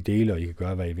I kan dele, og I kan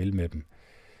gøre, hvad I vil med dem.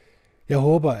 Jeg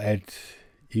håber, at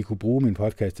I kunne bruge min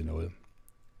podcast til noget.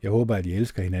 Jeg håber, at I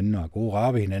elsker hinanden og er gode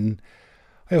rare ved hinanden.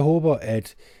 Og jeg håber,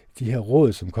 at de her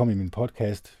råd, som kom i min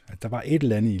podcast, at der var et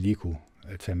eller andet, I lige kunne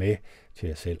tage med til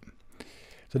jer selv.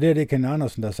 Så det er Ken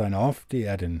Andersen, der signer off. Det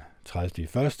er den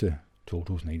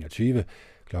 30.1.2021.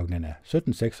 Klokken er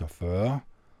 17.46,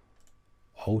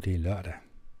 og det er lørdag.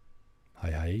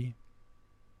 Hej hej.